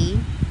 BC.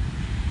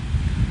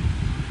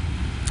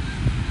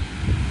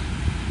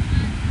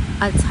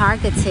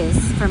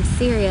 Atargatis from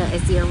Syria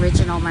is the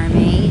original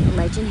mermaid.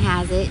 Legend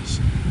has it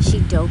she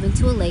dove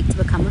into a lake to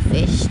become a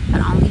fish,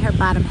 but only her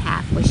bottom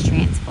half was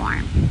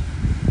transformed.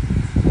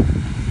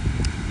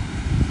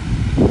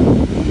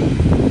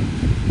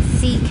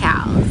 Sea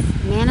cows.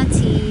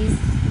 Manatees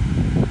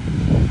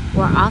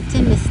were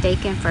often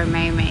mistaken for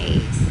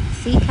mermaids.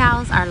 sea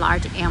cows are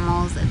large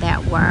animals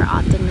that were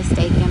often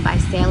mistaken by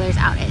sailors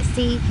out at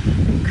sea.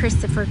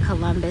 Christopher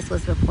Columbus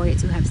was reported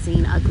to have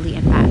seen ugly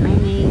and fat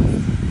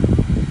mermaids.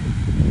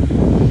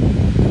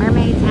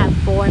 Mermaids have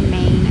 4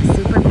 main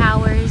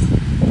superpowers.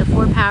 The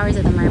 4 powers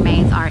of the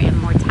mermaids are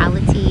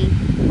immortality,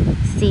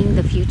 seeing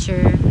the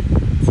future,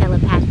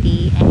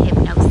 telepathy, and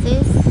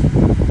hypnosis.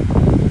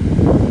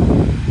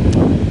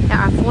 There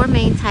are 4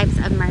 main types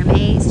of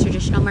mermaids: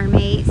 traditional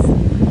mermaids,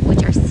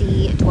 which are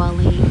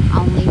sea-dwelling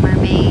only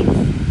mermaids;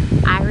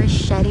 Irish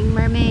shedding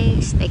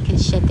mermaids, they can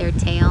shed their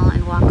tail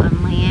and walk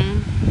on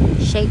land;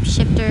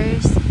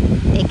 shapeshifters,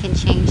 they can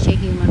change to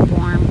human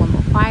form when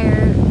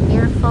required;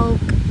 merfolk,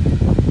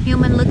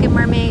 human-looking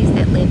mermaids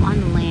that live on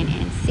the land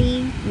and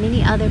sea.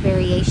 Many other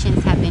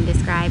variations have been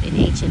described in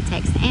ancient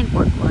texts and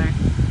folklore.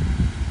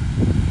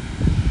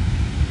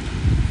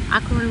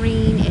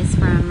 Aquamarine is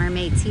from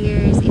mermaid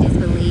tears. It is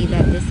believed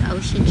that this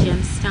ocean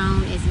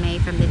gemstone is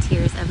made from the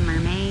tears of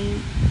mermaid.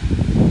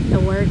 The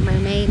word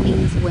mermaid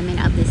means women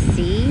of the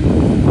sea.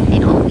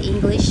 In Old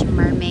English,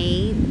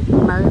 mermaid,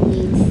 mer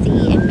means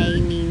sea and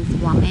maid means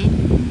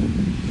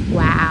woman.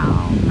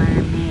 Wow,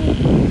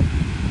 mermaid.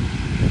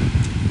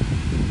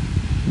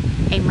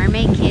 A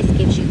mermaid kiss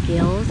gives you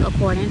gills.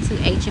 According to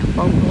ancient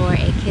folklore,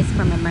 a kiss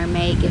from a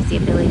mermaid gives the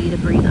ability to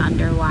breathe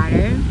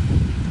underwater.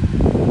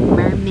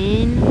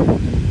 Mermen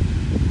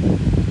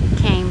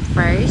came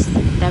first.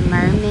 The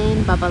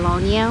merman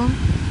Babylonia,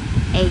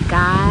 a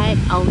god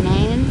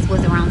Onans,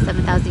 was around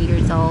 7,000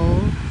 years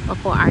old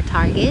before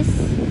Artargus.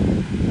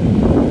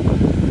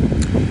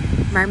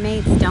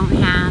 Mermaids don't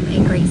have a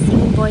great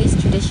singing voice.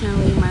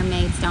 Traditionally,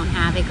 mermaids don't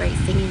have a great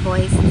singing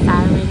voice.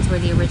 Sirens were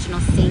the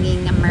original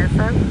singing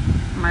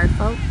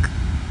merfolk.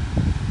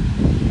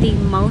 The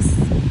most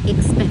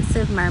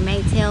expensive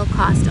mermaid tail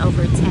cost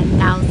over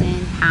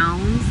 10,000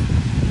 pounds.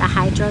 The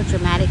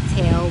hydrodramatic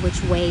tail,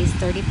 which weighs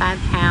 35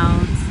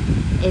 pounds,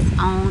 is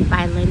owned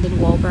by Lyndon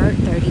Wolbert,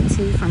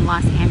 32, from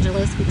Los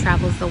Angeles, who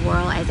travels the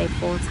world as a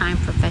full-time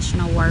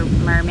professional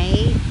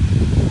mermaid.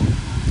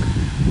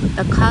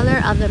 The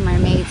color of the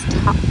mermaid's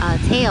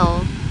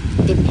tail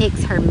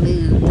depicts her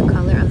mood. The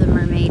color of the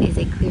mermaid is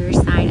a clear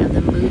sign of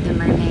the mood of the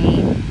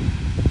mermaid.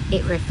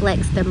 It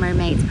reflects the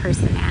mermaid's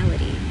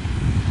personality.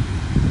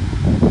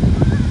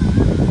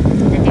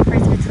 The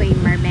difference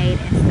between mermaid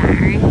and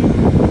siren.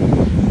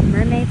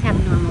 Mermaids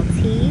have normal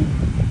teeth,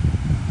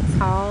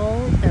 tall,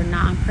 they're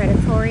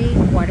non-predatory,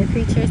 water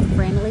creatures,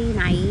 friendly,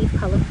 naive,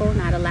 colorful,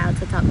 not allowed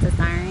to talk to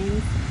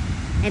sirens,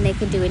 and they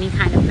can do any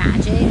kind of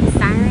magic.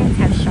 Sirens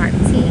have sharp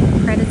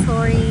teeth,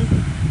 predatory,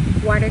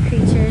 water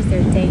creatures,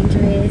 they're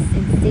dangerous,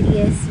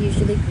 insidious,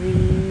 usually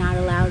green, not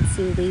allowed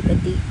to leave the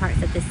deep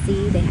parts of the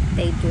sea.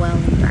 They dwell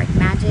in dark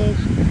magic.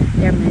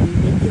 They're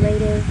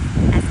manipulative.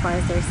 As far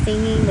as their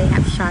singing, they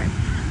have sharp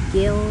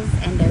gills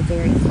and they're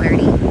very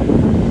flirty.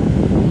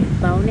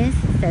 Bonus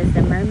says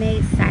the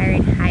mermaid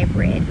siren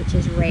hybrid, which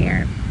is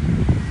rare.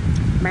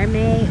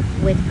 Mermaid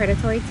with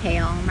predatory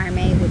tail,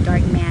 mermaid with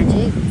dark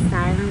magic,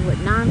 siren with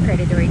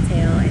non-predatory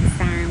tail, and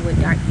siren with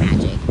dark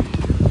magic.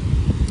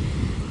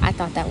 I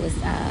thought that was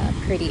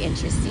pretty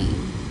interesting.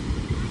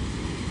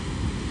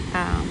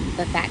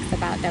 The facts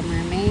about the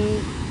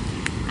mermaid.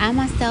 I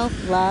myself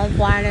love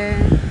water.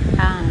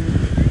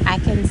 I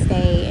can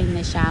stay in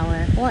the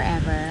shower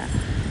forever,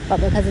 but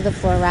because of the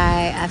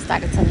fluoride, I've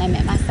started to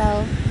limit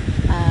myself.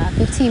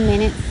 15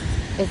 minutes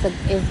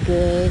is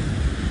good,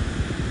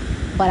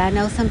 but I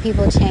know some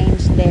people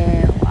change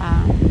their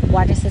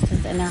water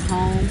systems in their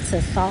home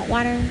to salt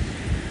water,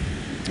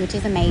 which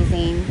is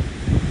amazing.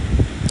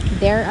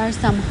 There are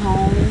some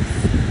homes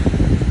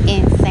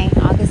in St.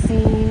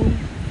 Augustine,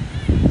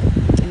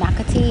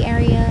 Nocatee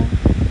area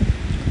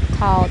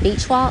called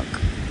Beach Walk,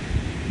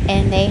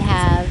 and they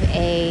have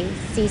a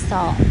sea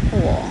salt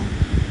pool,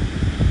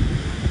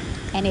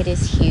 and it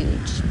is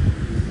huge.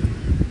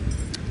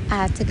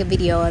 I took a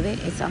video of it.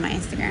 It's on my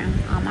Instagram,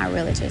 on my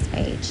realtor's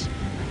page.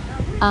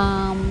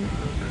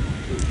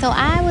 So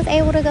I was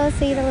able to go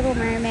see The Little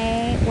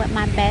Mermaid with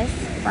my best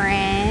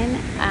friend,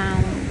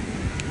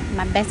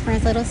 my best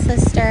friend's little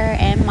sister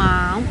and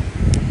mom.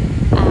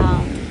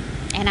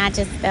 And I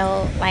just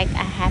felt like a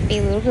happy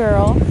little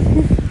girl.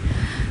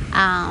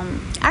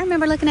 I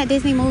remember looking at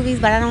Disney movies,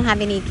 but I don't have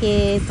any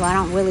kids, so I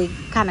don't really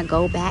kind of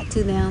go back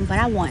to them. But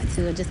I want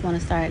to. I just want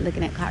to start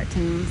looking at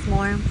cartoons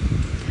more.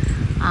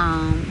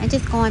 And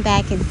just going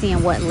back and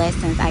seeing what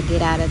lessons I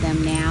get out of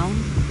them now.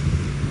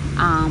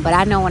 But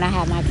I know when I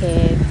have my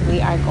kids, we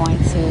are going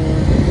to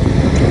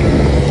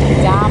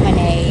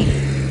dominate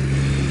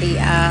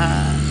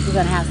we're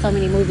going to have so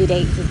many movie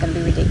dates, it's going to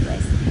be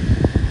ridiculous.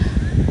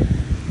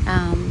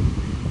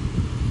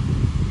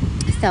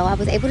 So I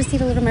was able to see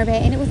The Little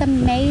Mermaid, and it was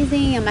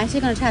amazing. I'm actually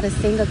going to try to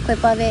sing a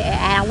clip of it.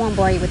 I won't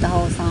bore you with the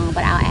whole song,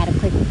 but I'll add a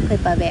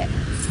clip of it.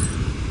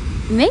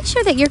 Make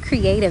sure that you're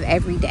creative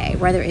every day,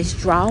 whether it's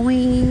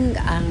drawing,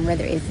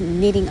 whether it's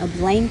knitting a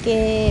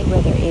blanket,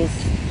 whether it's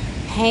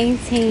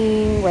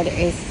painting, whether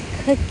it's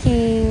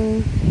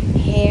cooking,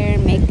 hair,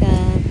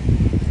 makeup,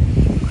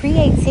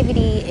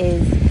 creativity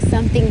is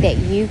something that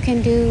you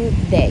can do,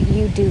 that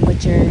you do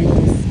with your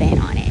little spin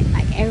on it.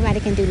 Like, everybody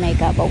can do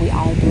makeup, but we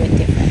all do it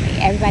differently.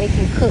 Everybody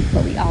can cook,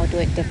 but we all do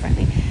it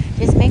differently.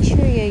 Just make sure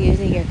you're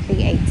using your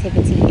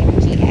creativity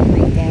energy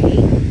every day,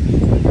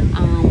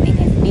 in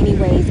as many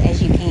ways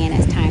as you can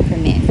as time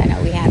permits. I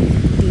know we have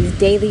these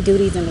daily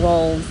duties and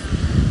roles,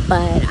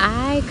 but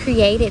I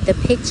created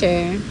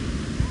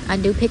a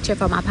new picture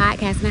for my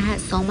podcast, and I had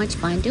so much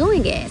fun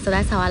doing it. So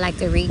that's how I like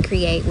to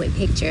recreate, with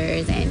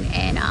pictures and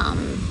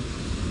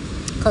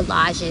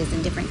collages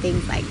and different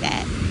things like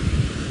that.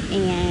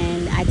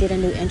 And I did a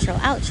new intro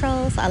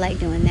outro, so I like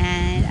doing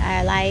that.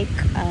 I like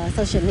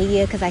social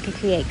media because I can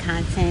create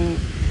content.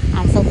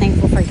 I'm so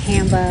thankful for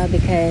Canva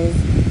because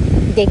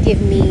they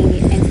give me,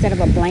 instead of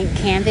a blank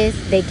canvas,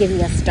 they give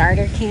me a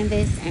starter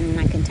canvas, and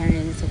I can turn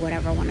it into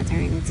whatever I want to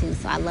turn it into.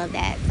 So I love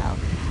that. So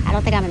I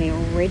don't think I'm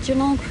an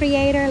original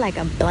creator, like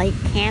a blank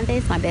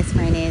canvas. My best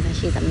friend is, and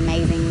she's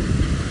amazing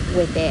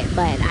with it.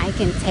 But I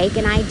can take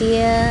an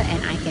idea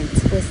and I can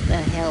twist the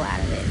hell out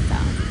of it.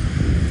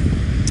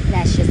 So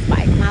that's just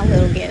like my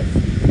little gift.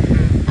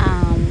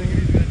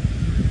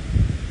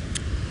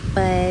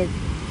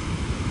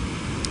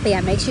 But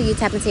yeah, make sure you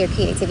tap into your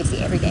creativity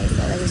every day.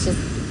 So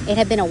it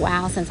had been a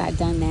while since I've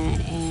done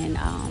that, and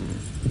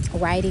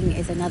writing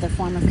is another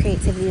form of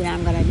creativity that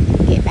I'm going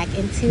to get back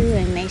into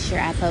and make sure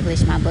I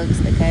publish my books,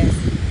 because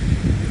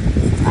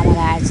oh my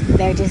gosh,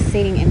 they're just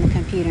sitting in the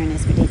computer and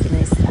it's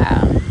ridiculous.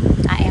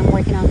 I am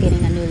working on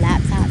getting a new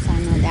laptop, so I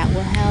know that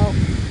will help,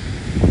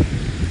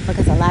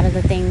 because a lot of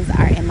the things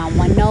are in my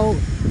OneNote,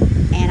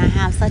 and I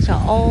have such an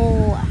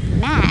old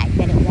Mac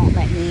that it won't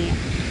let me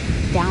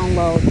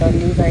download the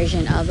new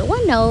version of the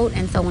OneNote,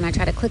 and so when I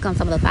try to click on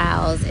some of the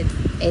files,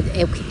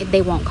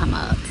 they won't come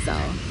up. So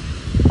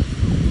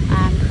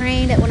I'm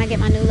praying that when I get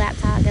my new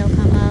laptop, they'll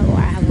come up, or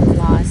I haven't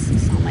lost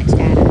so much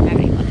data and I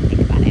don't even want to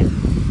think about it.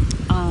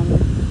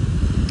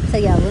 So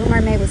yeah, Little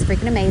Mermaid was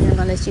freaking amazing. I'm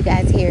gonna let you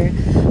guys hear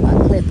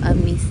a clip of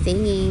me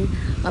singing,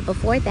 but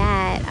before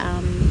that,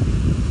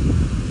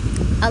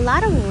 a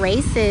lot of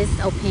racist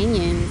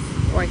opinions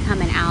were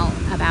coming out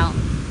about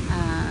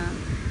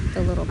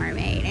the Little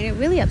Mermaid, and it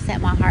really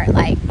upset my heart.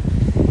 Like,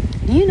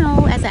 you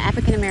know, as an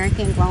African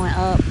American growing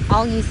up,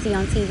 all you see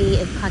on TV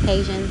is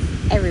Caucasians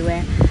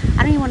everywhere.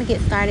 I don't even want to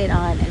get started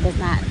on it. Does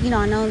not, you know,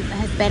 I know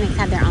Hispanics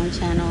have their own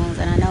channels,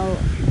 and I know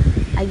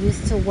I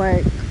used to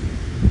work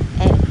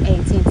at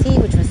AT&T,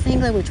 which was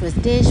Singler, which was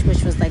Dish,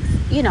 which was like,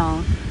 you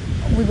know,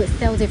 we would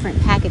sell different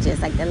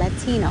packages, like the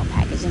Latino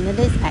package and the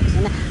this package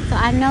and that. So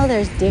I know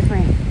there's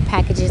different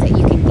packages that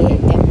you can get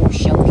that will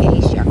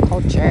showcase your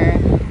culture,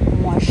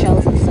 more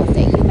shows and stuff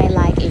that you may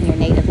like in your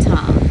native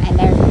tongue, and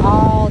there's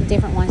all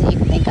different ones that you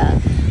can think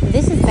of.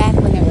 This is back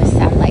when there was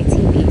satellite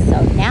TV,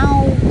 so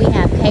now we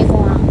have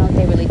cable. I don't know if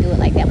they really do it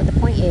like that, but the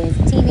point is,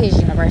 TV is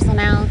universal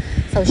now,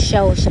 so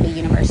shows should be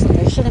universal.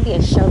 There shouldn't be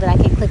a show that I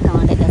can click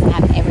on that doesn't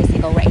have every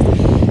single race.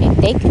 If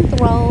they can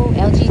throw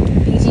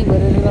LGBT blah,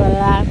 blah,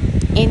 blah,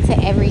 into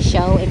every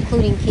show,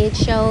 including kids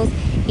shows,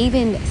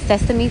 even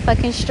Sesame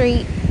fucking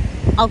Street,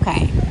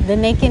 okay,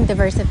 then they can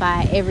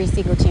diversify every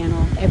single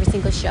channel, every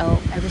single show,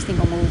 every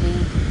single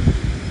movie.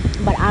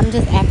 But I'm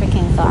just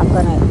African, so I'm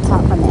gonna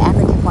talk from the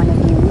African point of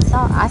view. So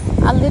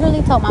I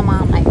literally told my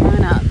mom, like,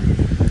 growing up,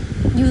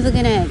 you was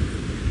looking at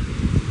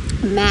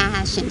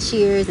MASH and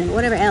Cheers and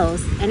whatever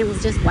else, and it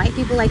was just white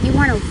people. Like, you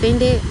weren't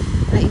offended,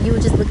 like you were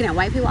just looking at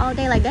white people all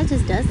day. Like, that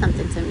just does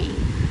something to me.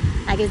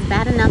 Like, it's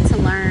bad enough to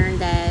learn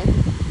that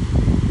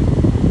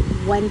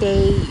one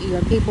day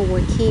your people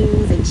were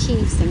kings and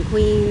chiefs and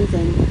queens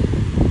and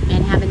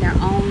having their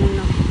own,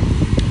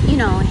 you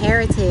know,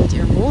 heritage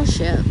and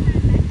rulership,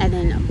 and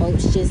then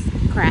boats just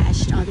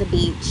crashed on the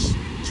beach,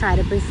 tried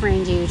to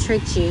befriend you,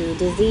 tricked you,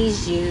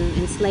 diseased you,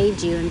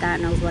 enslaved you, and God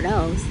knows what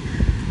else.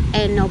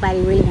 And nobody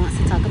really wants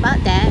to talk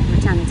about that.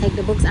 We're trying to take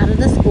the books out of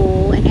the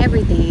school and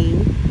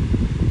everything.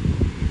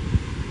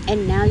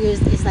 And now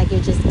it's like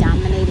you're just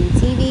dominating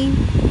TV.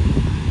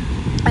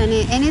 And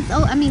it's,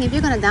 oh, I mean, if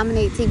you're going to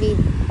dominate TV,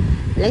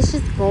 let's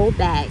just go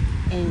back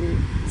and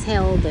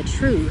tell the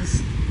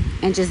truth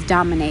and just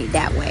dominate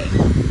that way.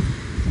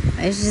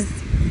 Let's just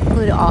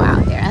put it all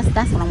out there.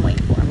 That's what I'm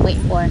waiting for. I'm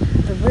waiting for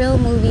the real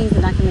movies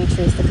and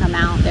documentaries to come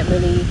out that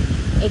really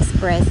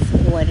express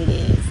what it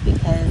is,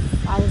 because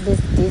all of this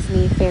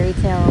Disney fairy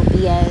tale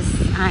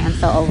BS, I am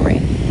so over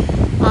it.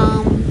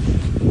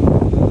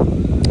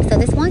 So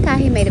this one guy,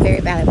 he made a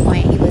very valid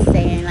point. He was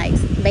saying, like,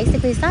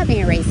 basically, stop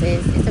being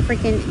racist. It's a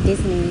freaking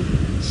Disney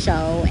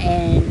show,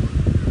 and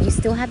you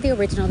still have the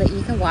original that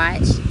you can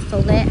watch, so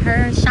let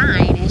her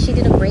shine, and she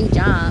did a great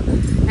job.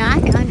 Now, I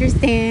can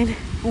understand,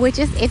 which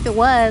is, if it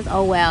was,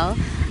 oh well,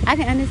 I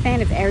can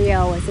understand if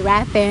Ariel was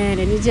rapping and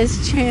it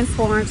just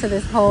transformed to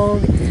this whole,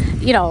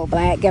 you know,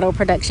 black ghetto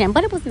production,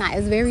 but it was not. It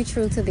was very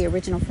true to the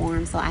original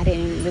form, so I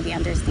didn't really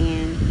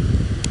understand,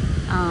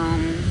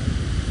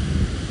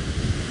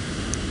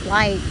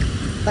 like,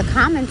 the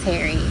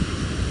commentary.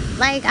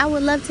 Like, I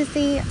would love to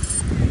see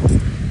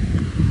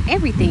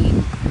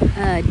everything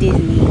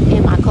Disney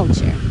in my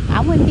culture.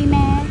 I wouldn't be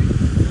mad.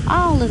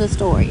 All of the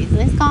stories,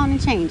 let's go on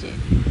and change it.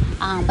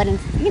 But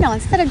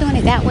instead of doing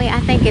it that way, I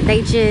think if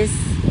they just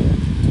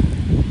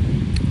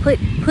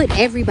put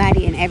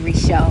everybody in every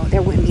show,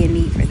 there wouldn't be a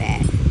need for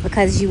that,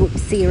 because you would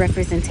see a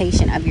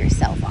representation of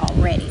yourself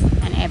already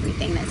and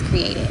everything that's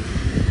created.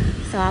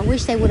 So I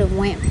wish they would have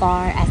went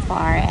far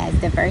as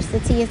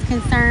diversity is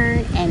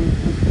concerned and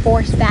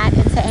forced that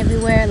into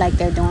everywhere, like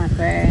they're doing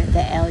for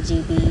the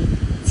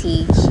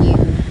LGBTQ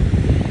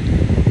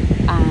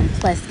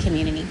plus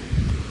community.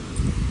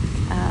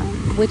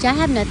 Which I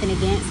have nothing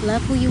against.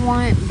 Love who you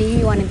want, be who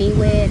you want to be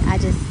with. I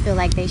just feel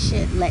like they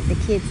should let the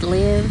kids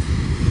live.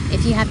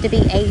 If you have to be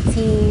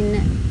 18,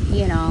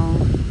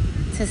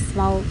 to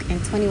smoke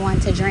and 21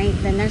 to drink,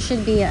 then there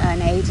should be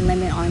an age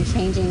limit on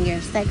changing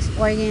your sex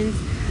organs.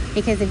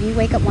 Because if you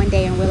wake up one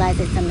day and realize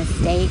it's a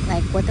mistake,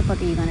 like, what the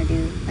fuck are you gonna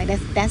do? Like,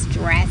 that's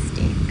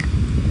drastic.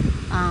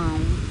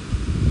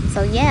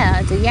 So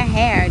yeah, do your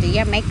hair, do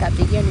your makeup,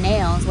 do your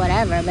nails,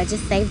 whatever, but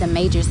just save the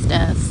major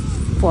stuff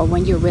for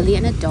when you're really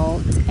an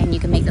adult and you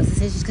can make those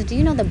decisions. Because do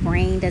you know the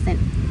brain doesn't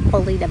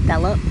fully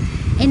develop,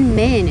 in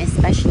men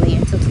especially,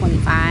 until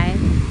 25?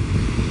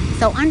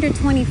 So under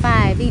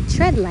 25,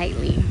 tread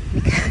lightly,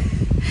 because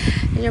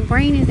your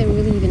brain isn't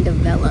really even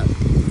developed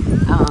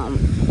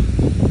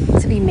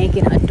to be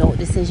making adult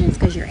decisions,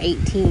 because you're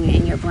 18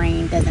 and your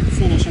brain doesn't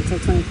finish until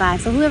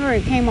 25. So whoever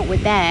came up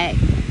with that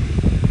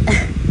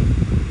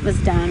was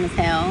dumb as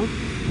hell.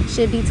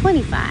 Should be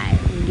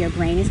 25. Your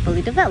brain is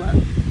fully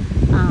developed.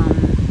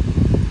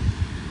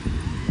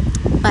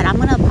 But I'm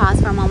going to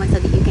pause for a moment so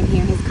that you can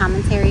hear his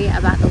commentary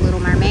about The Little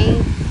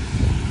Mermaid.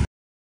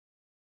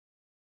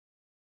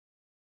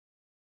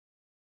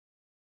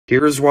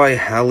 Here's why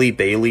Halle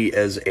Bailey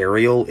as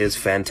Ariel is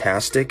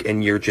fantastic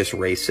and you're just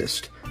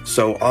racist.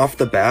 So off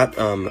the bat,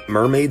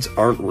 mermaids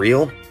aren't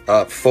real.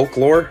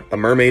 Folklore, a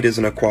mermaid is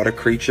an aquatic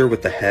creature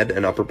with the head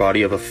and upper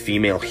body of a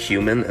female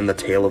human and the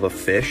tail of a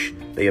fish.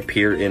 They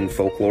appear in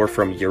folklore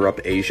from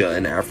Europe, Asia,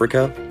 and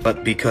Africa.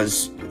 But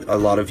because a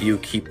lot of you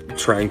keep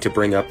trying to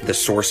bring up the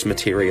source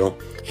material,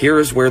 here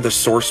is where the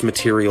source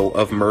material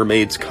of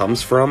mermaids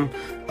comes from,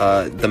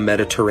 the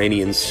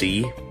Mediterranean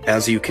Sea.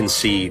 As you can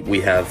see,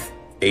 we have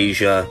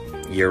Asia,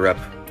 Europe,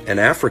 and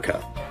Africa,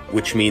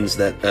 which means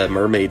that a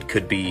mermaid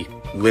could be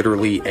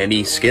literally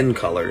any skin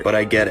color, but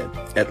I get it.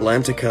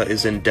 Atlantica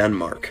is in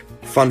Denmark.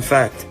 Fun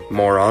fact,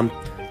 moron,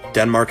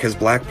 Denmark has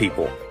black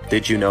people.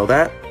 Did you know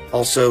that?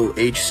 Also,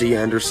 H.C.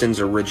 Andersen's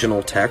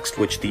original text,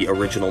 which the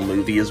original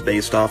movie is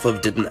based off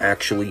of, didn't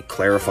actually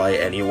clarify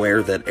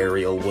anywhere that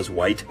Ariel was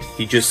white.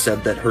 He just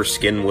said that her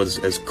skin was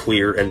as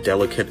clear and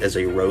delicate as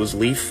a rose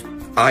leaf.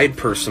 I'd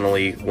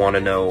personally want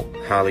to know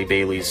Halle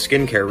Bailey's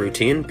skincare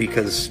routine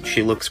because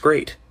she looks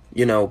great.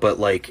 But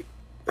like,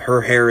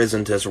 her hair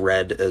isn't as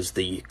red as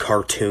the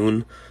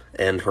cartoon,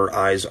 and her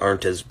eyes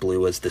aren't as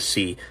blue as the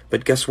sea.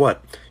 But guess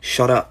what?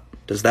 Shut up.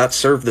 Does that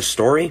serve the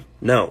story?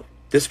 No.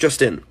 This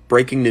just in.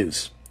 Breaking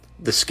news.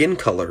 The skin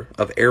color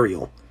of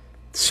Ariel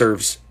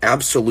serves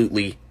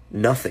absolutely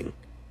nothing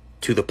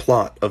to the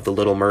plot of The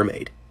Little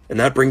Mermaid. And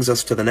that brings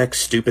us to the next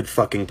stupid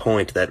fucking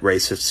point that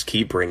racists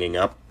keep bringing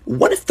up.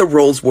 What if the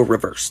roles were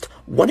reversed?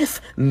 What if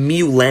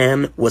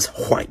Mulan was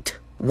white?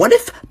 What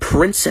if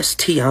Princess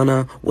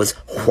Tiana was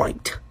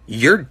white?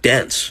 You're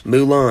dense.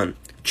 Mulan.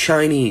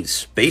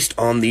 Chinese. Based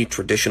on the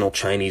traditional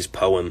Chinese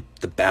poem,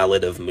 The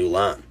Ballad of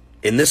Mulan.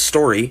 In this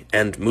story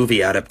and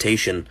movie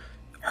adaptation,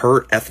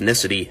 her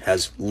ethnicity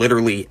has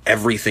literally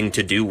everything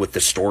to do with the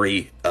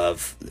story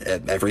of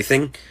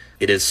everything.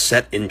 It is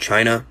set in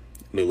China.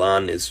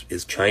 Mulan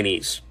is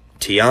Chinese.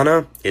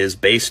 Tiana is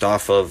based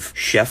off of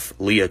Chef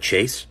Leah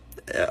Chase,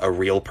 a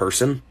real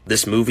person.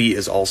 This movie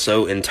is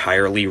also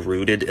entirely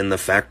rooted in the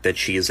fact that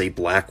she is a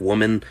black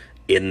woman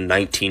in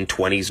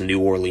 1920s New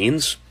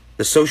Orleans.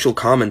 The social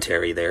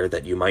commentary there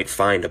that you might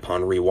find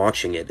upon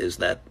rewatching it is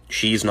that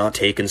she's not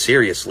taken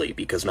seriously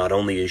because not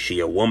only is she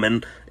a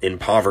woman in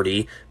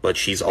poverty, but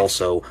she's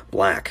also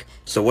black.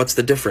 So what's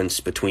the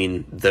difference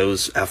between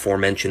those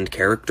aforementioned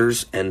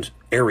characters and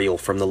Ariel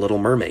from The Little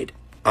Mermaid?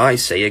 I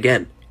say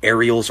again,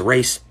 Ariel's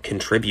race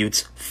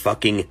contributes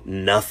fucking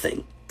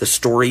nothing. The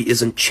story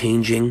isn't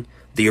changing.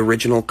 The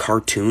original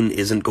cartoon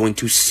isn't going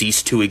to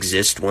cease to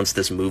exist once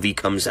this movie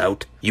comes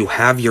out. You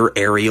have your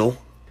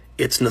Ariel.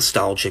 It's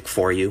nostalgic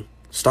for you.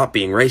 Stop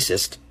being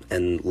racist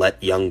and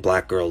let young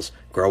black girls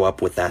grow up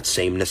with that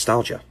same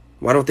nostalgia.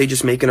 Why don't they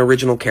just make an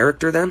original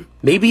character then?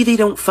 Maybe they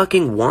don't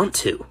fucking want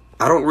to.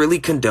 I don't really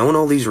condone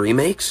all these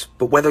remakes,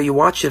 but whether you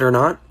watch it or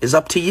not is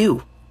up to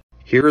you.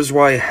 Here's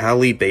why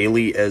Halle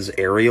Bailey as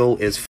Ariel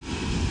is...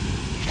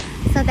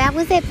 So that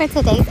was it for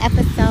today's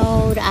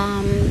episode.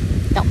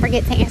 Don't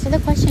forget to answer the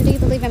question, do you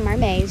believe in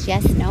mermaids?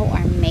 Yes, no,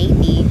 or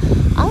maybe.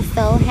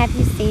 Also, have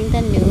you seen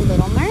the new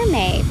Little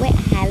Mermaid with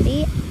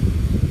Halle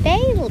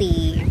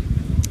Bailey?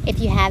 If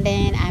you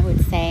haven't, I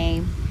would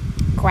say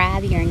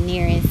grab your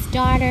nearest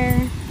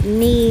daughter,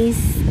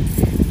 niece,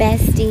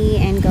 bestie,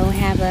 and go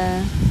have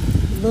a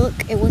look.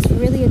 It was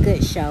really a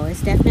good show.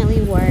 It's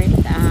definitely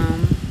worth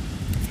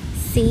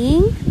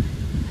seeing.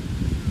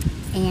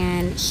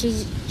 And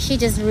she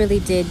just really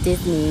did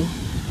Disney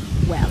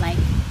well. Like,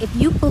 if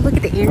you could look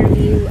at the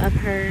interview of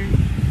her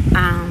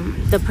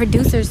the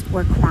producers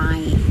were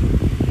crying.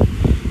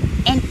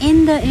 And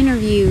in the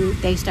interview,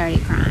 they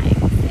started crying.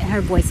 And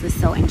her voice was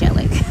so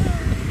angelic.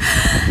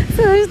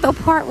 So the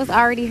part was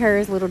already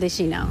hers, little did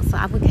she know. So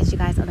I will catch you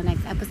guys on the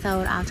next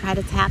episode. I'll try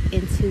to tap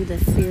into the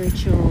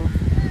spiritual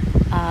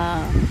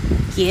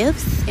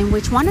gifts, in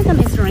which one of them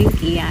is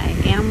Reiki. I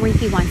am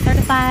Reiki 1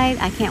 certified.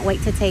 I can't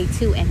wait to take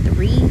 2 and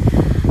 3.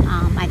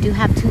 I do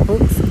have 2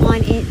 books on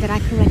it that I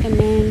can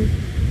recommend.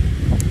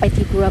 If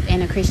you grew up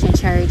in a Christian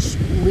church,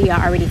 we are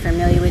already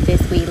familiar with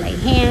this. We lay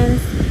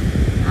hands.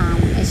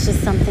 It's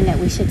just something that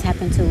we should tap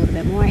into a little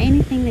bit more.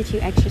 Anything that you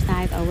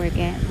exercise or work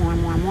at more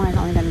and more and more is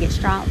only going to get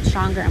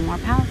stronger and more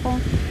powerful.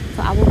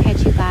 So I will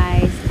catch you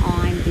guys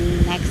on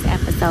the next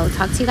episode.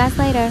 Talk to you guys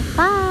later.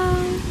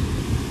 Bye.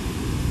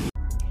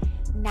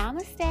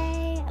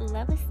 Namaste,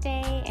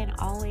 love-a-stay, and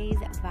always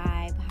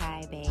vibe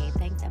high, babe.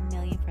 Thanks a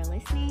million for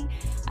listening.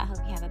 I hope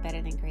you have a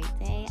better than great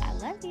day. I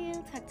love you.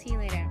 Talk to you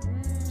later.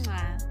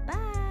 Mwah.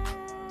 Bye.